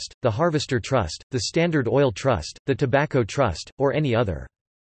Trust, the Harvester Trust, the Standard Oil Trust, the Tobacco Trust, or any other.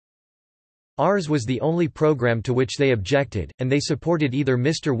 Ours was the only program to which they objected, and they supported either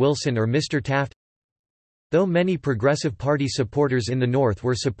Mr. Wilson or Mr. Taft. Though many Progressive Party supporters in the North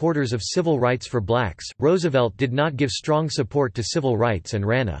were supporters of civil rights for blacks, Roosevelt did not give strong support to civil rights and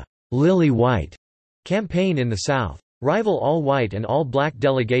ran a "lily white" campaign in the South. Rival all-white and all-black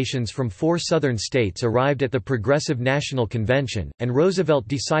delegations from 4 Southern states arrived at the Progressive National Convention, and Roosevelt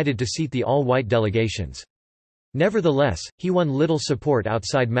decided to seat the all-white delegations. Nevertheless, he won little support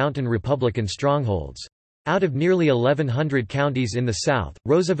outside mountain Republican strongholds. Out of nearly 1,100 counties in the South,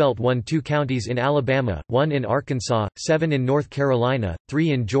 Roosevelt won 2 counties in Alabama, 1 in Arkansas, 7 in North Carolina,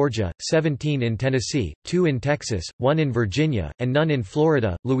 3 in Georgia, 17 in Tennessee, 2 in Texas, 1 in Virginia, and none in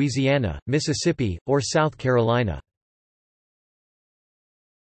Florida, Louisiana, Mississippi, or South Carolina.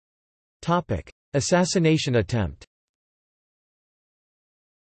 Assassination attempt.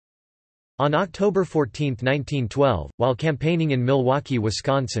 On October 14, 1912, while campaigning in Milwaukee,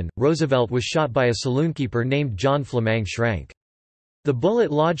 Wisconsin, Roosevelt was shot by a saloonkeeper named John Fleming Schrank. The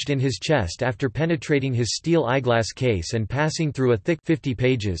bullet lodged in his chest after penetrating his steel eyeglass case and passing through a thick 50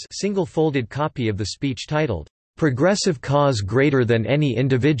 pages single-folded copy of the speech titled, "Progressive Cause Greater Than Any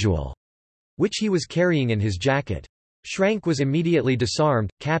Individual," which he was carrying in his jacket. Schrank was immediately disarmed,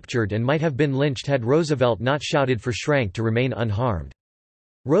 captured and might have been lynched had Roosevelt not shouted for Schrank to remain unharmed.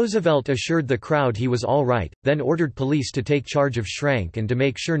 Roosevelt assured the crowd he was all right, then ordered police to take charge of Schrank and to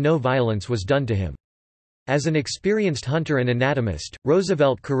make sure no violence was done to him. As an experienced hunter and anatomist,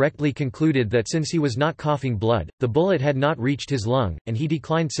 Roosevelt correctly concluded that since he was not coughing blood, the bullet had not reached his lung, and he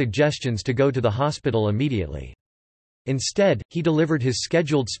declined suggestions to go to the hospital immediately. Instead, he delivered his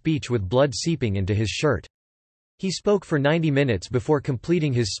scheduled speech with blood seeping into his shirt. He spoke for 90 minutes before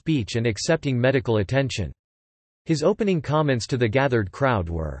completing his speech and accepting medical attention. His opening comments to the gathered crowd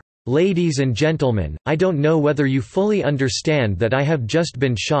were, "Ladies and gentlemen, I don't know whether you fully understand that I have just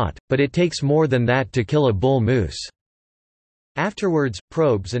been shot, but it takes more than that to kill a bull moose." Afterwards,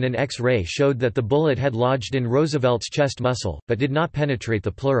 probes and an X-ray showed that the bullet had lodged in Roosevelt's chest muscle, but did not penetrate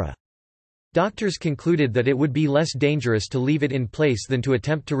the pleura. Doctors concluded that it would be less dangerous to leave it in place than to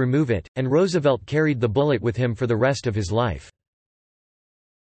attempt to remove it, and Roosevelt carried the bullet with him for the rest of his life.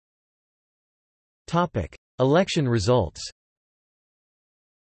 Election results.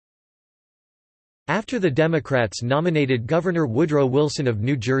 After the Democrats nominated Governor Woodrow Wilson of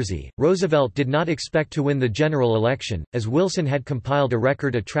New Jersey, Roosevelt did not expect to win the general election, as Wilson had compiled a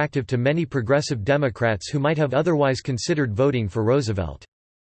record attractive to many progressive Democrats who might have otherwise considered voting for Roosevelt.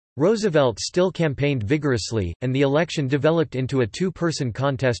 Roosevelt still campaigned vigorously, and the election developed into a two-person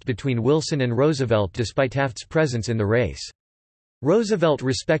contest between Wilson and Roosevelt despite Taft's presence in the race. Roosevelt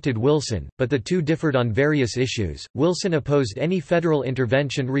respected Wilson, but the two differed on various issues. Wilson opposed any federal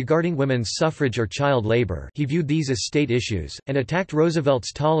intervention regarding women's suffrage or child labor. He viewed these as state issues, and attacked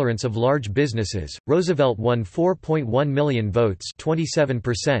Roosevelt's tolerance of large businesses. Roosevelt won 4.1 million votes,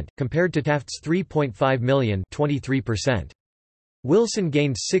 27%, compared to Taft's 3.5 million, 23%. Wilson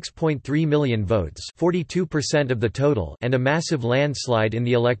gained 6.3 million votes, 42% of the total, and a massive landslide in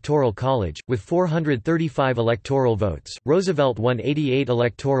the Electoral College, with 435 electoral votes. Roosevelt won 88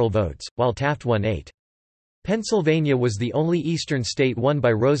 electoral votes, while Taft won 8. Pennsylvania was the only eastern state won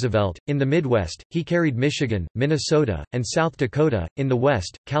by Roosevelt. In the Midwest, he carried Michigan, Minnesota, and South Dakota, in the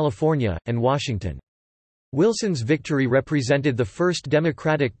West, California, and Washington. Wilson's victory represented the first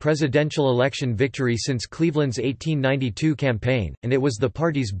Democratic presidential election victory since Cleveland's 1892 campaign, and it was the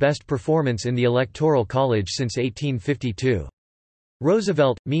party's best performance in the Electoral College since 1852.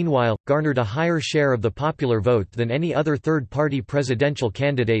 Roosevelt, meanwhile, garnered a higher share of the popular vote than any other third-party presidential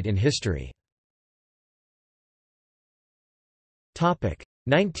candidate in history.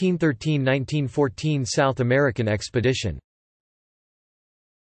 1913–1914 South American expedition.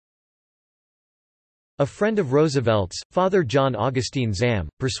 A friend of Roosevelt's, Father John Augustine Zamm,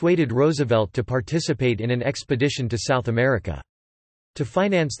 persuaded Roosevelt to participate in an expedition to South America. To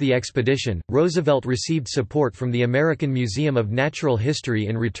finance the expedition, Roosevelt received support from the American Museum of Natural History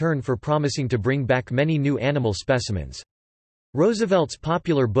in return for promising to bring back many new animal specimens. Roosevelt's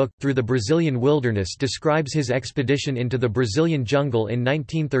popular book, Through the Brazilian Wilderness, describes his expedition into the Brazilian jungle in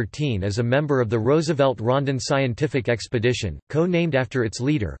 1913 as a member of the Roosevelt-Rondon Scientific Expedition, co-named after its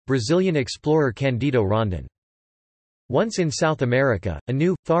leader, Brazilian explorer Candido Rondon. Once in South America, a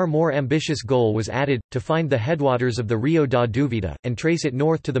new, far more ambitious goal was added, to find the headwaters of the Rio da Dúvida, and trace it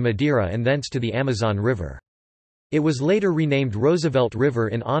north to the Madeira and thence to the Amazon River. It was later renamed Roosevelt River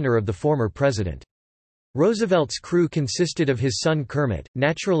in honor of the former president. Roosevelt's crew consisted of his son Kermit,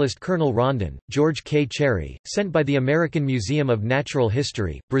 naturalist Colonel Rondon, George K. Cherry, sent by the American Museum of Natural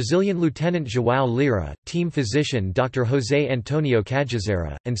History, Brazilian Lieutenant João Lira, team physician Dr. José Antonio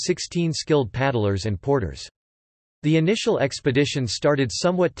Cajazera, and 16 skilled paddlers and porters. The initial expedition started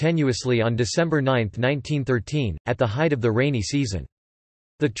somewhat tenuously on December 9, 1913, at the height of the rainy season.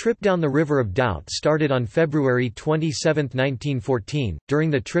 The trip down the River of Doubt started on February 27, 1914. During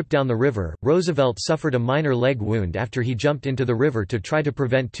the trip down the river, Roosevelt suffered a minor leg wound after he jumped into the river to try to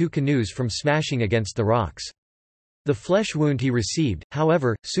prevent two canoes from smashing against the rocks. The flesh wound he received,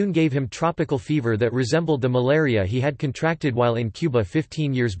 however, soon gave him tropical fever that resembled the malaria he had contracted while in Cuba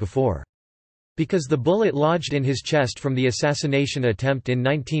 15 years before. Because the bullet lodged in his chest from the assassination attempt in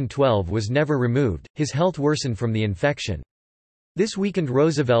 1912 was never removed, his health worsened from the infection. This weakened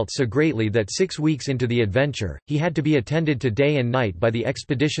Roosevelt so greatly that 6 weeks into the adventure, he had to be attended to day and night by the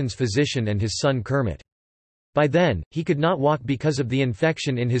expedition's physician and his son Kermit. By then, he could not walk because of the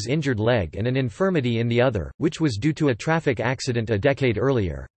infection in his injured leg and an infirmity in the other, which was due to a traffic accident a decade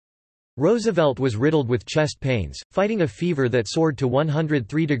earlier. Roosevelt was riddled with chest pains, fighting a fever that soared to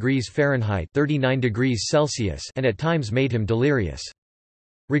 103 degrees Fahrenheit (39 degrees Celsius) and at times made him delirious.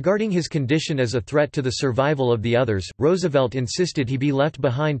 Regarding his condition as a threat to the survival of the others, Roosevelt insisted he be left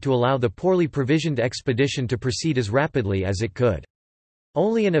behind to allow the poorly provisioned expedition to proceed as rapidly as it could.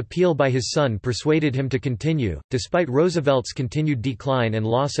 Only an appeal by his son persuaded him to continue. Despite Roosevelt's continued decline and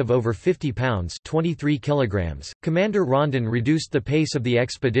loss of over 50 pounds (23 kilograms), Commander Rondon reduced the pace of the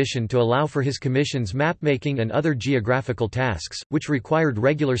expedition to allow for his commission's mapmaking and other geographical tasks, which required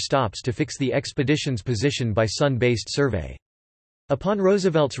regular stops to fix the expedition's position by sun-based survey. Upon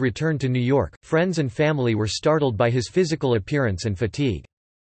Roosevelt's return to New York, friends and family were startled by his physical appearance and fatigue.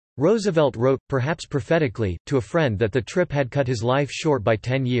 Roosevelt wrote, perhaps prophetically, to a friend that the trip had cut his life short by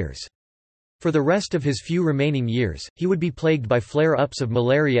 10 years. For the rest of his few remaining years, he would be plagued by flare-ups of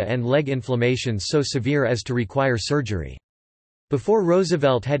malaria and leg inflammations so severe as to require surgery. Before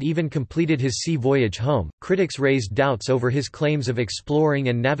Roosevelt had even completed his sea voyage home, critics raised doubts over his claims of exploring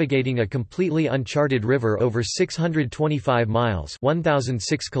and navigating a completely uncharted river over 625 miles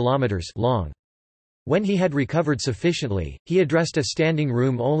 (1,006 kilometers) long. When he had recovered sufficiently, he addressed a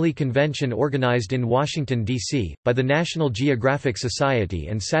standing-room-only convention organized in Washington, D.C., by the National Geographic Society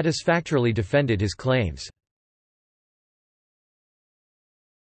and satisfactorily defended his claims.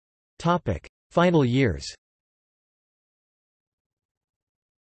 Final years.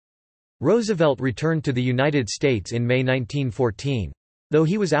 Roosevelt returned to the United States in May 1914. Though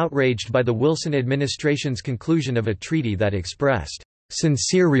he was outraged by the Wilson administration's conclusion of a treaty that expressed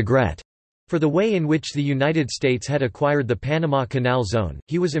sincere regret for the way in which the United States had acquired the Panama Canal Zone,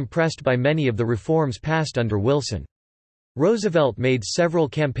 he was impressed by many of the reforms passed under Wilson. Roosevelt made several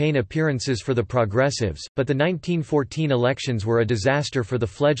campaign appearances for the Progressives, but the 1914 elections were a disaster for the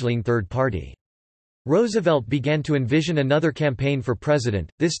fledgling Third Party. Roosevelt began to envision another campaign for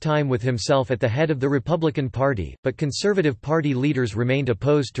president, this time with himself at the head of the Republican Party, but Conservative Party leaders remained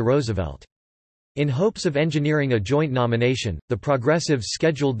opposed to Roosevelt. In hopes of engineering a joint nomination, the Progressives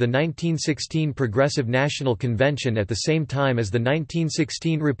scheduled the 1916 Progressive National Convention at the same time as the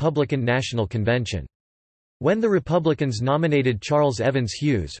 1916 Republican National Convention. When the Republicans nominated Charles Evans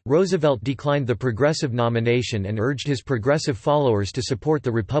Hughes, Roosevelt declined the Progressive nomination and urged his Progressive followers to support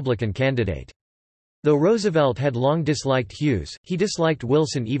the Republican candidate. Though Roosevelt had long disliked Hughes, he disliked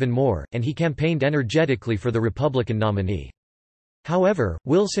Wilson even more, and he campaigned energetically for the Republican nominee. However,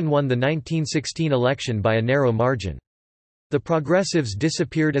 Wilson won the 1916 election by a narrow margin. The Progressives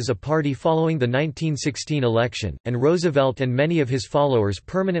disappeared as a party following the 1916 election, and Roosevelt and many of his followers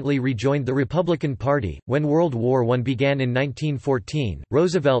permanently rejoined the Republican Party. When World War I began in 1914,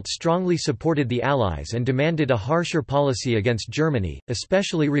 Roosevelt strongly supported the Allies and demanded a harsher policy against Germany,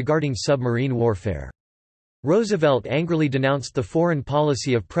 especially regarding submarine warfare. Roosevelt angrily denounced the foreign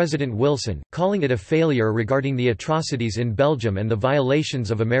policy of President Wilson, calling it a failure regarding the atrocities in Belgium and the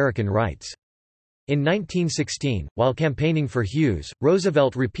violations of American rights. In 1916, while campaigning for Hughes,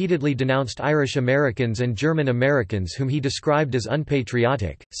 Roosevelt repeatedly denounced Irish Americans and German Americans whom he described as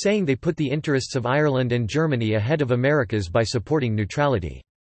unpatriotic, saying they put the interests of Ireland and Germany ahead of America's by supporting neutrality.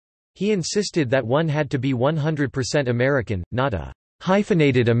 He insisted that one had to be 100% American, not a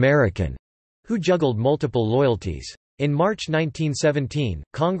hyphenated American who juggled multiple loyalties. In March 1917,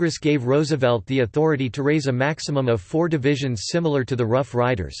 Congress gave Roosevelt the authority to raise a maximum of 4 divisions similar to the Rough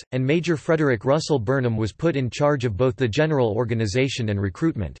Riders, and Major Frederick Russell Burnham was put in charge of both the general organization and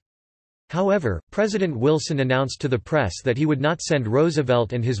recruitment. However, President Wilson announced to the press that he would not send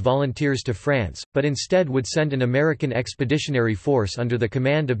Roosevelt and his volunteers to France, but instead would send an American expeditionary force under the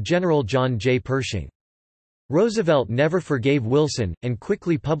command of General John J. Pershing. Roosevelt never forgave Wilson, and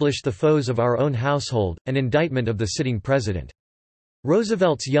quickly published The Foes of Our Own Household, an indictment of the sitting president.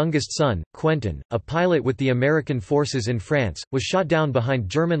 Roosevelt's youngest son, Quentin, a pilot with the American forces in France, was shot down behind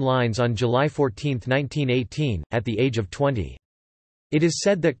German lines on July 14, 1918, at the age of 20. It is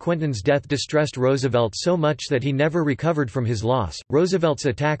said that Quentin's death distressed Roosevelt so much that he never recovered from his loss. Roosevelt's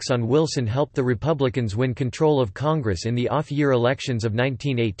attacks on Wilson helped the Republicans win control of Congress in the off-year elections of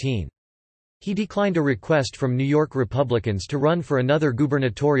 1918. He declined a request from New York Republicans to run for another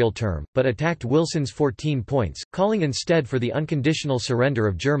gubernatorial term, but attacked Wilson's 14 points, calling instead for the unconditional surrender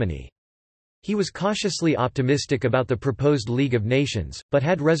of Germany. He was cautiously optimistic about the proposed League of Nations, but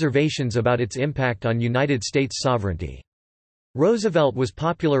had reservations about its impact on United States sovereignty. Roosevelt was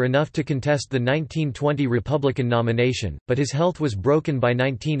popular enough to contest the 1920 Republican nomination, but his health was broken by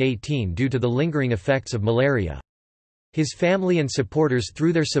 1918 due to the lingering effects of malaria. His family and supporters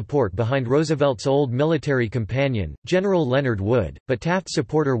threw their support behind Roosevelt's old military companion, General Leonard Wood, but Taft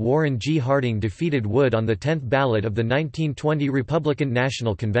supporter Warren G. Harding defeated Wood on the 10th ballot of the 1920 Republican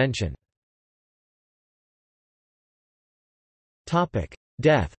National Convention.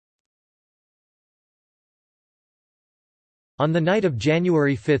 Death. On the night of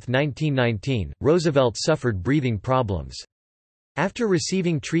January 5, 1919, Roosevelt suffered breathing problems. After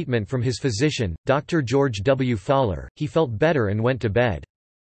receiving treatment from his physician, Dr. George W. Fowler, he felt better and went to bed.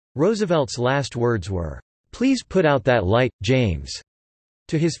 Roosevelt's last words were, "Please put out that light, James,"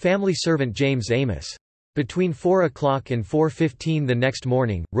 to his family servant James Amos. Between 4 o'clock and 4:15 the next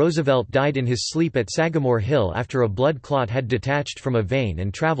morning, Roosevelt died in his sleep at Sagamore Hill after a blood clot had detached from a vein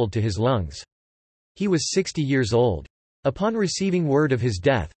and traveled to his lungs. He was 60 years old. Upon receiving word of his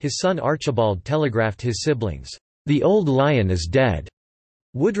death, his son Archibald telegraphed his siblings, "The old lion is dead."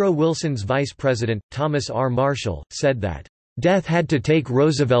 Woodrow Wilson's vice president, Thomas R. Marshall, said that, "Death had to take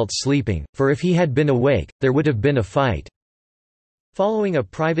Roosevelt sleeping, for if he had been awake, there would have been a fight." Following a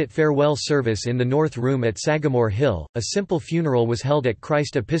private farewell service in the North Room at Sagamore Hill, a simple funeral was held at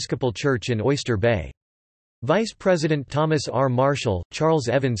Christ Episcopal Church in Oyster Bay. Vice President Thomas R. Marshall, Charles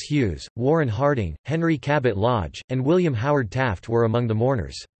Evans Hughes, Warren Harding, Henry Cabot Lodge, and William Howard Taft were among the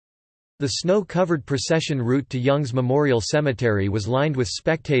mourners. The snow-covered procession route to Young's Memorial Cemetery was lined with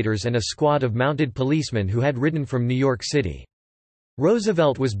spectators and a squad of mounted policemen who had ridden from New York City.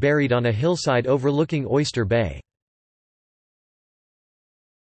 Roosevelt was buried on a hillside overlooking Oyster Bay.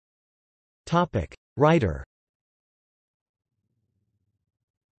 Writer.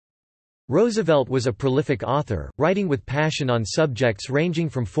 Roosevelt was a prolific author, writing with passion on subjects ranging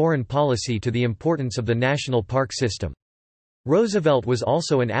from foreign policy to the importance of the national park system. Roosevelt was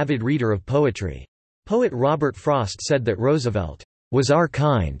also an avid reader of poetry. Poet Robert Frost said that Roosevelt was our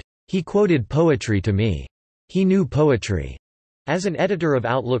kind. He quoted poetry to me. He knew poetry. As an editor of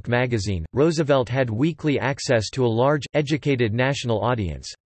Outlook magazine, Roosevelt had weekly access to a large, educated national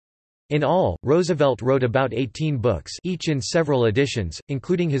audience. In all, Roosevelt wrote about 18 books, each in several editions,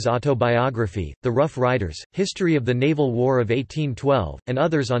 including his autobiography, The Rough Riders, History of the Naval War of 1812, and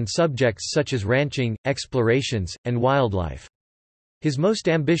others on subjects such as ranching, explorations, and wildlife. His most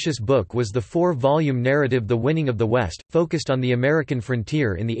ambitious book was the 4-volume narrative The Winning of the West, focused on the American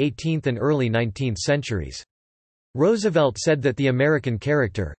frontier in the 18th and early 19th centuries. Roosevelt said that the American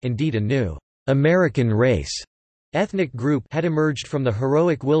character, indeed a new American race, ethnic group, had emerged from the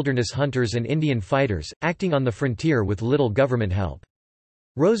heroic wilderness hunters and Indian fighters, acting on the frontier with little government help.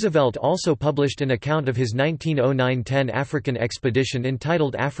 Roosevelt also published an account of his 1909–10 African expedition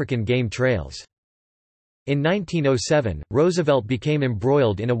entitled African Game Trails. In 1907, Roosevelt became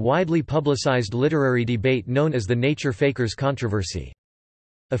embroiled in a widely publicized literary debate known as the Nature Fakers controversy.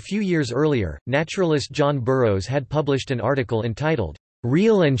 A few years earlier, naturalist John Burroughs had published an article entitled,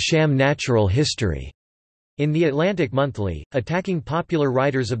 "Real and Sham Natural History," in The Atlantic Monthly, attacking popular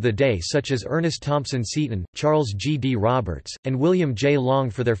writers of the day such as Ernest Thompson Seton, Charles G. D. Roberts, and William J.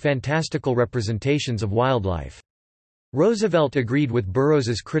 Long for their fantastical representations of wildlife. Roosevelt agreed with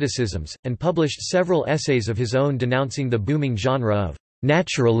Burroughs's criticisms, and published several essays of his own denouncing the booming genre of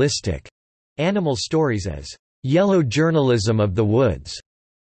naturalistic animal stories as yellow journalism of the woods.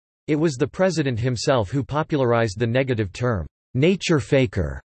 It was the president himself who popularized the negative term, nature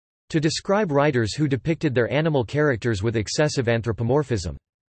faker, to describe writers who depicted their animal characters with excessive anthropomorphism.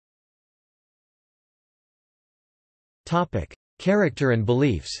 Character and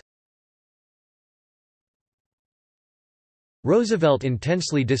beliefs. Roosevelt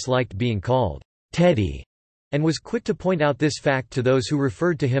intensely disliked being called Teddy, and was quick to point out this fact to those who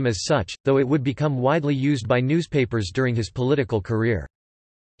referred to him as such, though it would become widely used by newspapers during his political career.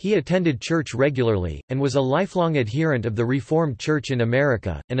 He attended church regularly, and was a lifelong adherent of the Reformed Church in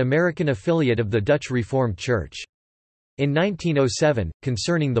America, an American affiliate of the Dutch Reformed Church. In 1907,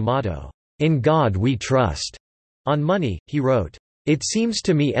 concerning the motto, "In God We Trust," on money, he wrote, "It seems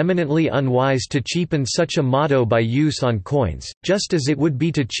to me eminently unwise to cheapen such a motto by use on coins, just as it would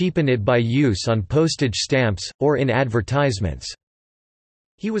be to cheapen it by use on postage stamps, or in advertisements."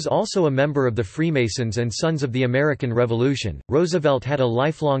 He was also a member of the Freemasons and Sons of the American Revolution. Roosevelt had a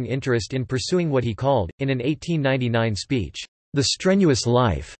lifelong interest in pursuing what he called, in an 1899 speech, the strenuous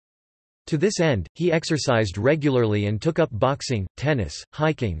life. To this end, he exercised regularly and took up boxing, tennis,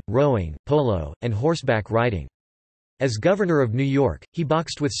 hiking, rowing, polo, and horseback riding. As governor of New York, he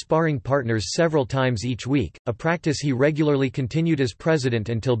boxed with sparring partners several times each week, a practice he regularly continued as president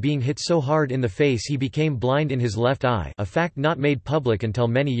until being hit so hard in the face he became blind in his left eye, a fact not made public until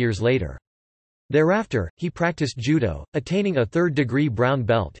many years later. Thereafter, he practiced judo, attaining a third-degree brown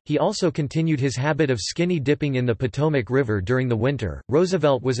belt. He also continued his habit of skinny dipping in the Potomac River during the winter.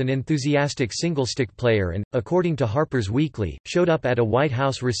 Roosevelt was an enthusiastic single-stick player and, according to Harper's Weekly, showed up at a White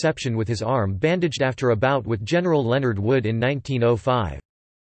House reception with his arm bandaged after a bout with General Leonard Wood in 1905.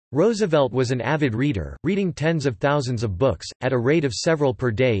 Roosevelt was an avid reader, reading tens of thousands of books, at a rate of several per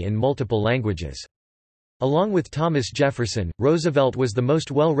day in multiple languages. Along with Thomas Jefferson, Roosevelt was the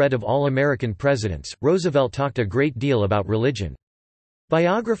most well-read of all American presidents. Roosevelt talked a great deal about religion.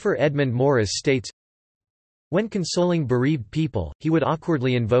 Biographer Edmund Morris states, when consoling bereaved people, he would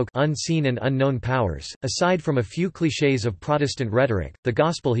awkwardly invoke unseen and unknown powers. Aside from a few clichés of Protestant rhetoric, the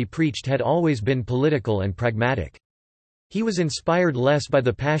gospel he preached had always been political and pragmatic. He was inspired less by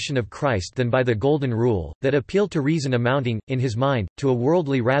the Passion of Christ than by the Golden Rule, that appealed to reason amounting, in his mind, to a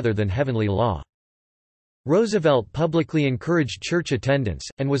worldly rather than heavenly law. Roosevelt publicly encouraged church attendance,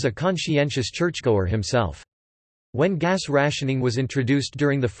 and was a conscientious churchgoer himself. When gas rationing was introduced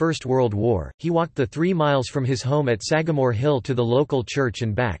during the First World War, he walked the 3 miles from his home at Sagamore Hill to the local church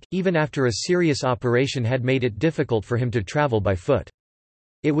and back, even after a serious operation had made it difficult for him to travel by foot.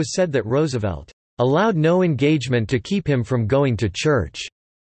 It was said that Roosevelt allowed no engagement to keep him from going to church,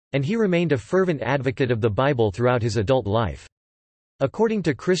 and he remained a fervent advocate of the Bible throughout his adult life. According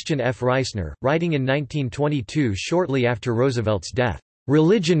to Christian F. Reisner, writing in 1922 shortly after Roosevelt's death,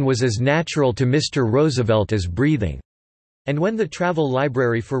 "Religion was as natural to Mr. Roosevelt as breathing." And when the travel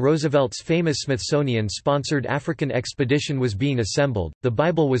library for Roosevelt's famous Smithsonian-sponsored African expedition was being assembled, the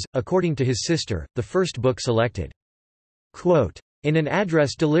Bible was, according to his sister, the first book selected. Quote, in an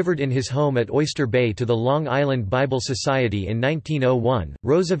address delivered in his home at Oyster Bay to the Long Island Bible Society in 1901,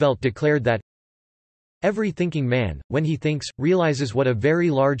 Roosevelt declared that, "Every thinking man, when he thinks, realizes what a very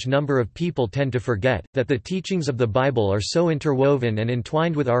large number of people tend to forget, that the teachings of the Bible are so interwoven and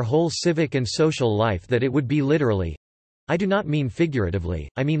entwined with our whole civic and social life that it would be literally—I do not mean figuratively,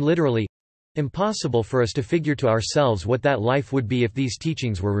 I mean literally—impossible for us to figure to ourselves what that life would be if these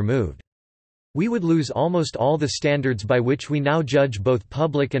teachings were removed. We would lose almost all the standards by which we now judge both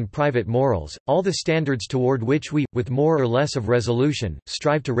public and private morals, all the standards toward which we, with more or less of resolution,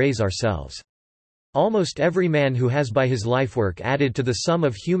 strive to raise ourselves. Almost every man who has by his lifework added to the sum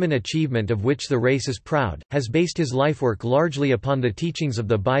of human achievement of which the race is proud, has based his lifework largely upon the teachings of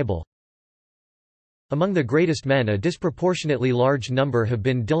the Bible. Among the greatest men a disproportionately large number have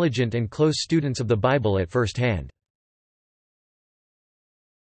been diligent and close students of the Bible at first hand."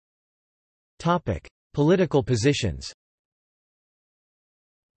 Political positions.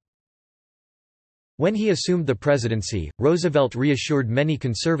 When he assumed the presidency, Roosevelt reassured many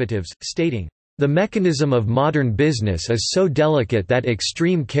conservatives, stating, "The mechanism of modern business is so delicate that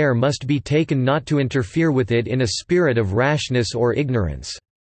extreme care must be taken not to interfere with it in a spirit of rashness or ignorance."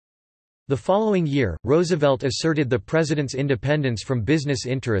 The following year, Roosevelt asserted the president's independence from business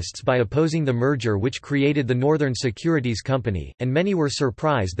interests by opposing the merger which created the Northern Securities Company, and many were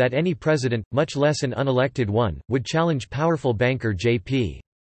surprised that any president, much less an unelected one, would challenge powerful banker J.P.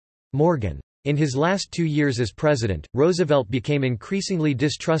 Morgan. In his last 2 years as president, Roosevelt became increasingly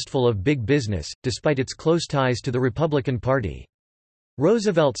distrustful of big business, despite its close ties to the Republican Party.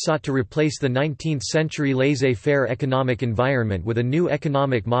 Roosevelt sought to replace the 19th-century laissez-faire economic environment with a new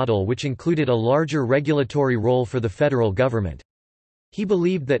economic model which included a larger regulatory role for the federal government. He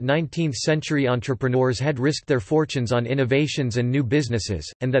believed that 19th-century entrepreneurs had risked their fortunes on innovations and new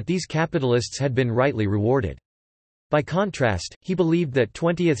businesses, and that these capitalists had been rightly rewarded. By contrast, he believed that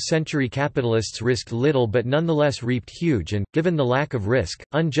 20th-century capitalists risked little but nonetheless reaped huge and, given the lack of risk,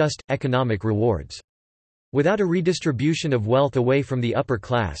 unjust, economic rewards. Without a redistribution of wealth away from the upper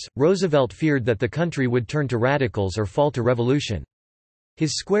class, Roosevelt feared that the country would turn to radicals or fall to revolution.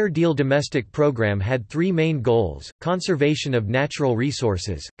 His Square Deal domestic program had 3 main goals: conservation of natural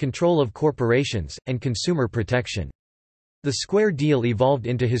resources, control of corporations, and consumer protection. The Square Deal evolved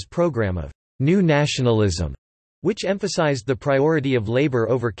into his program of new nationalism, which emphasized the priority of labor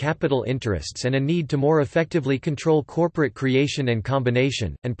over capital interests and a need to more effectively control corporate creation and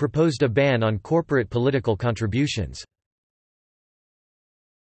combination, and proposed a ban on corporate political contributions.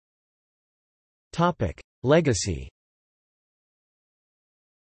 Legacy.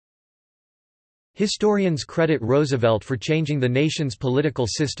 Historians credit Roosevelt for changing the nation's political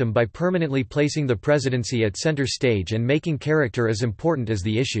system by permanently placing the presidency at center stage and making character as important as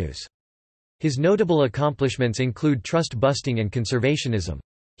the issues. His notable accomplishments include trust-busting and conservationism.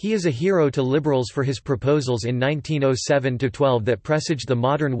 He is a hero to liberals for his proposals in 1907–12 that presaged the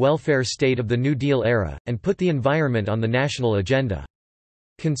modern welfare state of the New Deal era, and put the environment on the national agenda.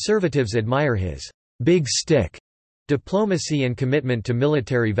 Conservatives admire his big stick diplomacy and commitment to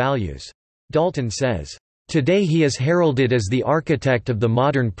military values. Dalton says, "Today he is heralded as the architect of the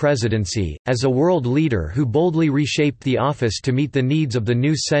modern presidency, as a world leader who boldly reshaped the office to meet the needs of the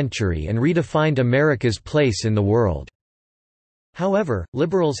new century and redefined America's place in the world." However,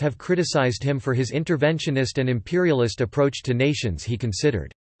 liberals have criticized him for his interventionist and imperialist approach to nations he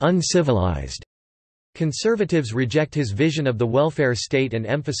considered uncivilized. Conservatives reject his vision of the welfare state and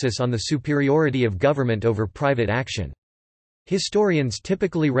emphasis on the superiority of government over private action. Historians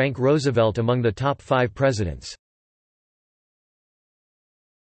typically rank Roosevelt among the top 5 presidents.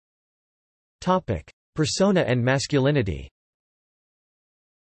 Persona and masculinity.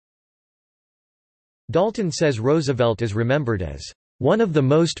 Dalton says Roosevelt is remembered as one of the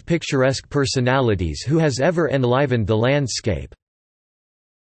most picturesque personalities who has ever enlivened the landscape.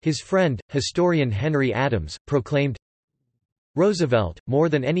 His friend, historian Henry Adams, proclaimed, Roosevelt, more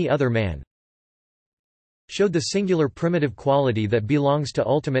than any other man, showed the singular primitive quality that belongs to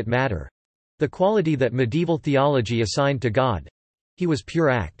ultimate matter, the quality that medieval theology assigned to God. He was pure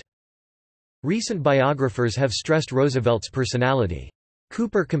act. Recent biographers have stressed Roosevelt's personality.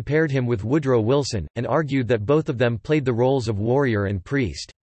 Cooper compared him with Woodrow Wilson, and argued that both of them played the roles of warrior and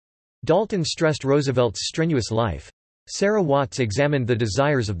priest. Dalton stressed Roosevelt's strenuous life. Sarah Watts examined the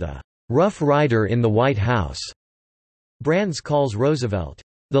desires of the Rough Rider in the White House. Brands calls Roosevelt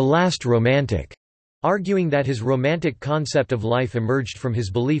the last romantic, arguing that his romantic concept of life emerged from his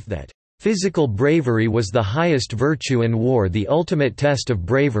belief that physical bravery was the highest virtue and war the ultimate test of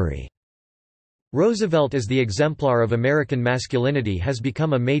bravery. Roosevelt as the exemplar of American masculinity has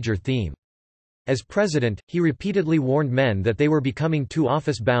become a major theme. As president, he repeatedly warned men that they were becoming too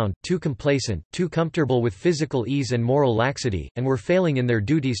office-bound, too complacent, too comfortable with physical ease and moral laxity, and were failing in their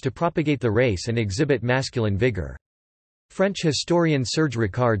duties to propagate the race and exhibit masculine vigor. French historian Serge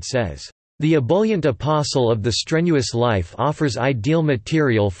Ricard says, "The ebullient apostle of the strenuous life offers ideal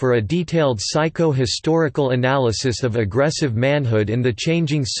material for a detailed psycho-historical analysis of aggressive manhood in the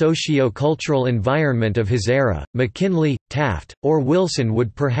changing socio-cultural environment of his era. McKinley, Taft, or Wilson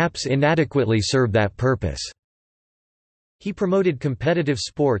would perhaps inadequately serve that purpose." He promoted competitive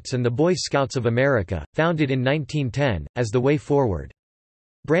sports and the Boy Scouts of America, founded in 1910, as the way forward.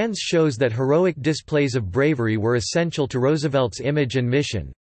 Brands shows that heroic displays of bravery were essential to Roosevelt's image and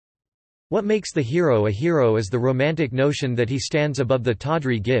mission. What makes the hero a hero is the romantic notion that he stands above the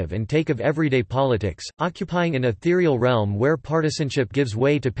tawdry give and take of everyday politics, occupying an ethereal realm where partisanship gives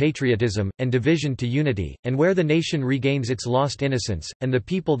way to patriotism, and division to unity, and where the nation regains its lost innocence, and the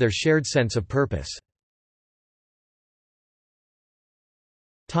people their shared sense of purpose.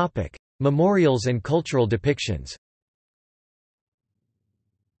 Memorials and cultural depictions.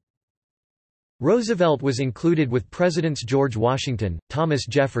 Roosevelt was included with Presidents George Washington, Thomas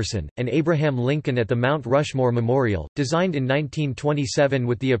Jefferson, and Abraham Lincoln at the Mount Rushmore Memorial, designed in 1927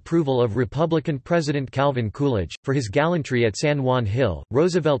 with the approval of Republican President Calvin Coolidge. For his gallantry at San Juan Hill,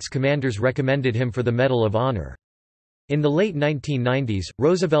 Roosevelt's commanders recommended him for the Medal of Honor. In the late 1990s,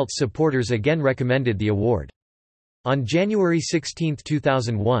 Roosevelt's supporters again recommended the award. On January 16,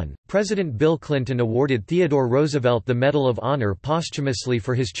 2001, President Bill Clinton awarded Theodore Roosevelt the Medal of Honor posthumously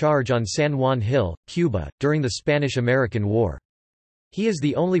for his charge on San Juan Hill, Cuba, during the Spanish-American War. He is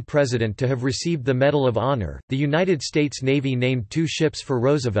the only president to have received the Medal of Honor. The United States Navy named 2 ships for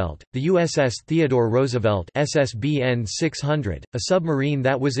Roosevelt: the USS Theodore Roosevelt (SSBN 600), a submarine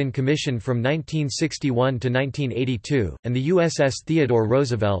that was in commission from 1961 to 1982, and the USS Theodore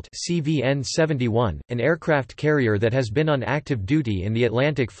Roosevelt (CVN 71), an aircraft carrier that has been on active duty in the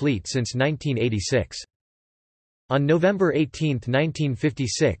Atlantic Fleet since 1986. On November 18,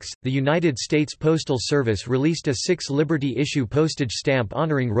 1956, the United States Postal Service released a 6 Liberty issue postage stamp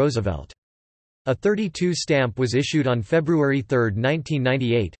honoring Roosevelt. A 32 stamp was issued on February 3,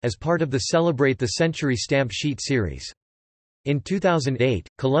 1998, as part of the Celebrate the Century stamp sheet series. In 2008,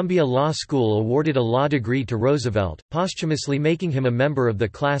 Columbia Law School awarded a law degree to Roosevelt, posthumously making him a member of the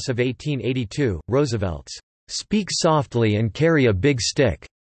class of 1882. Roosevelt's "Speak softly and carry a big stick"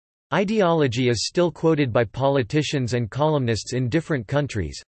 ideology is still quoted by politicians and columnists in different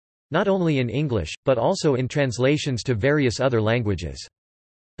countries—not only in English, but also in translations to various other languages.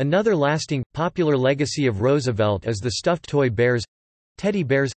 Another lasting, popular legacy of Roosevelt is the stuffed toy bears—teddy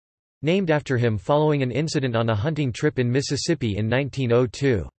bears—named after him following an incident on a hunting trip in Mississippi in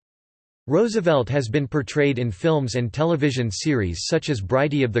 1902. Roosevelt has been portrayed in films and television series such as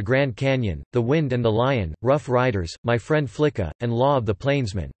Bridie of the Grand Canyon, The Wind and the Lion, Rough Riders, My Friend Flicka, and Law of the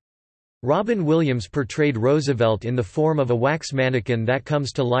Plainsman. Robin Williams portrayed Roosevelt in the form of a wax mannequin that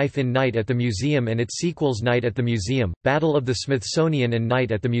comes to life in Night at the Museum and its sequels Night at the Museum, Battle of the Smithsonian and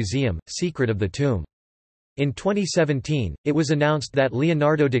Night at the Museum, Secret of the Tomb. In 2017, it was announced that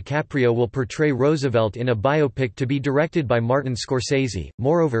Leonardo DiCaprio will portray Roosevelt in a biopic to be directed by Martin Scorsese.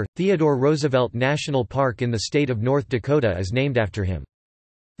 Moreover, Theodore Roosevelt National Park in the state of North Dakota is named after him.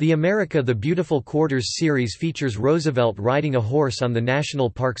 The America the Beautiful Quarters series features Roosevelt riding a horse on the national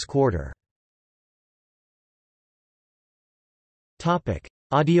park's quarter.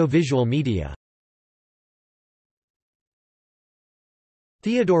 Audiovisual media.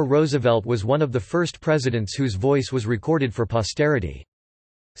 Theodore Roosevelt was one of the first presidents whose voice was recorded for posterity.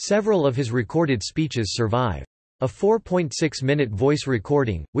 Several of his recorded speeches survive. A 4.6-minute voice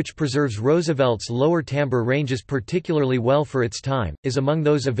recording, which preserves Roosevelt's lower timbre ranges particularly well for its time, is among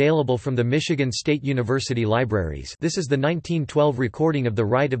those available from the Michigan State University libraries. This is the 1912 recording of The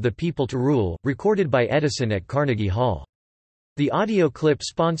Right of the People to Rule, recorded by Edison at Carnegie Hall. The audio clip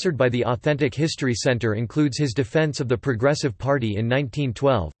sponsored by the Authentic History Center includes his defense of the Progressive Party in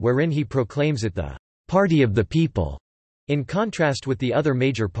 1912, wherein he proclaims it the "Party of the People," in contrast with the other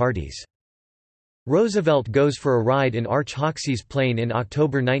major parties. Roosevelt goes for a ride in Arch Hoxie's plane in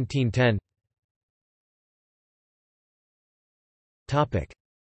October 1910.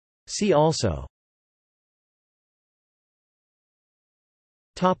 See also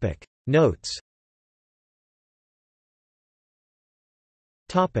Notes.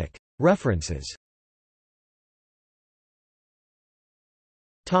 References.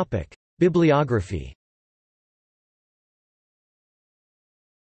 Bibliography.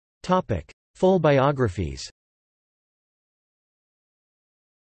 Full biographies.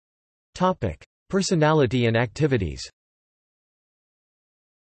 Personality and activities.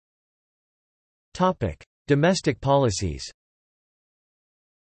 Domestic policies.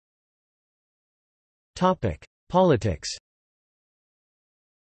 Politics.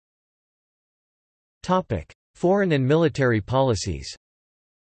 Foreign and military policies.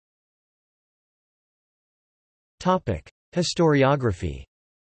 Historiography.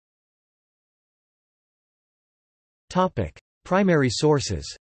 Primary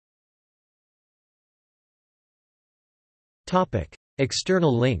sources.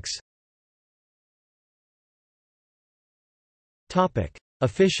 External links.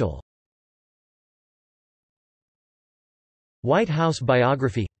 Official. White House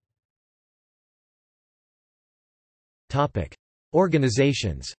biography.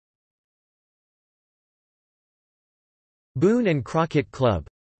 Organizations. Boone and Crockett Club,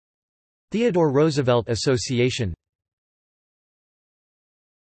 Theodore Roosevelt Association.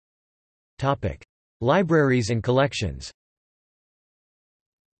 Libraries and collections.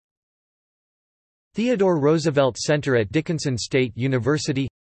 Theodore Roosevelt Center at Dickinson State University.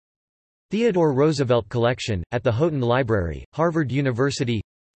 Theodore Roosevelt Collection, at the Houghton Library, Harvard University.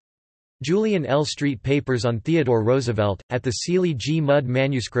 Julian L. Street Papers on Theodore Roosevelt, at the Seeley G. Mudd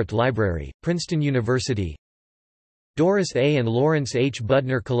Manuscript Library, Princeton University. Doris A. and Lawrence H.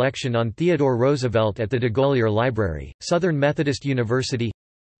 Budner Collection on Theodore Roosevelt at the DeGolyer Library, Southern Methodist University.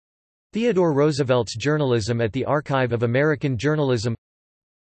 Theodore Roosevelt's Journalism at the Archive of American Journalism.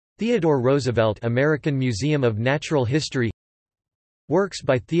 Theodore Roosevelt American Museum of Natural History. Works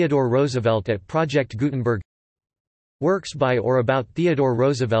by Theodore Roosevelt at Project Gutenberg. Works by or about Theodore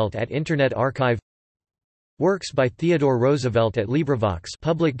Roosevelt at Internet Archive. Works by Theodore Roosevelt at LibriVox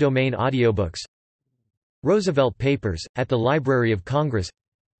public domain audiobooks. Roosevelt Papers, at the Library of Congress.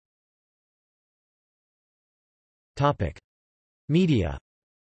 Media.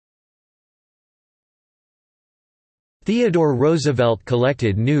 Theodore Roosevelt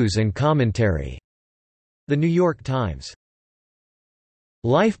Collected News and Commentary. The New York Times.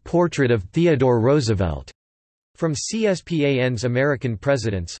 Life Portrait of Theodore Roosevelt. From CSPAN's American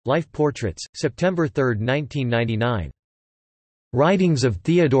Presidents, Life Portraits, September 3, 1999. Writings of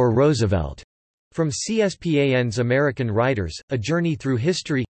Theodore Roosevelt. From CSPAN's American Writers, A Journey Through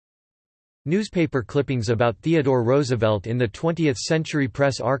History. Newspaper clippings about Theodore Roosevelt in the 20th Century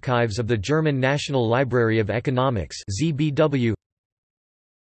Press Archives of the German National Library of Economics (ZBW).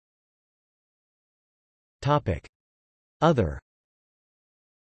 Other.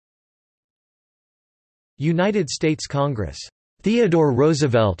 United States Congress. Theodore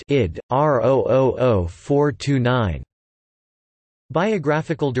Roosevelt id. R000429.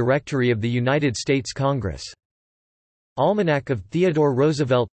 Biographical Directory of the United States Congress. Almanac of Theodore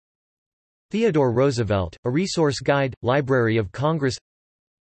Roosevelt. Theodore Roosevelt, A Resource Guide, Library of Congress.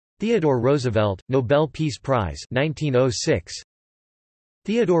 Theodore Roosevelt, Nobel Peace Prize 1906.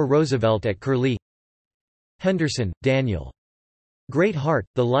 Theodore Roosevelt at Curlie. Henderson, Daniel. Great Heart,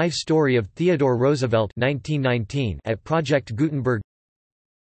 The Life Story of Theodore Roosevelt 1919 at Project Gutenberg.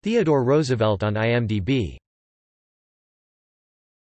 Theodore Roosevelt on IMDb.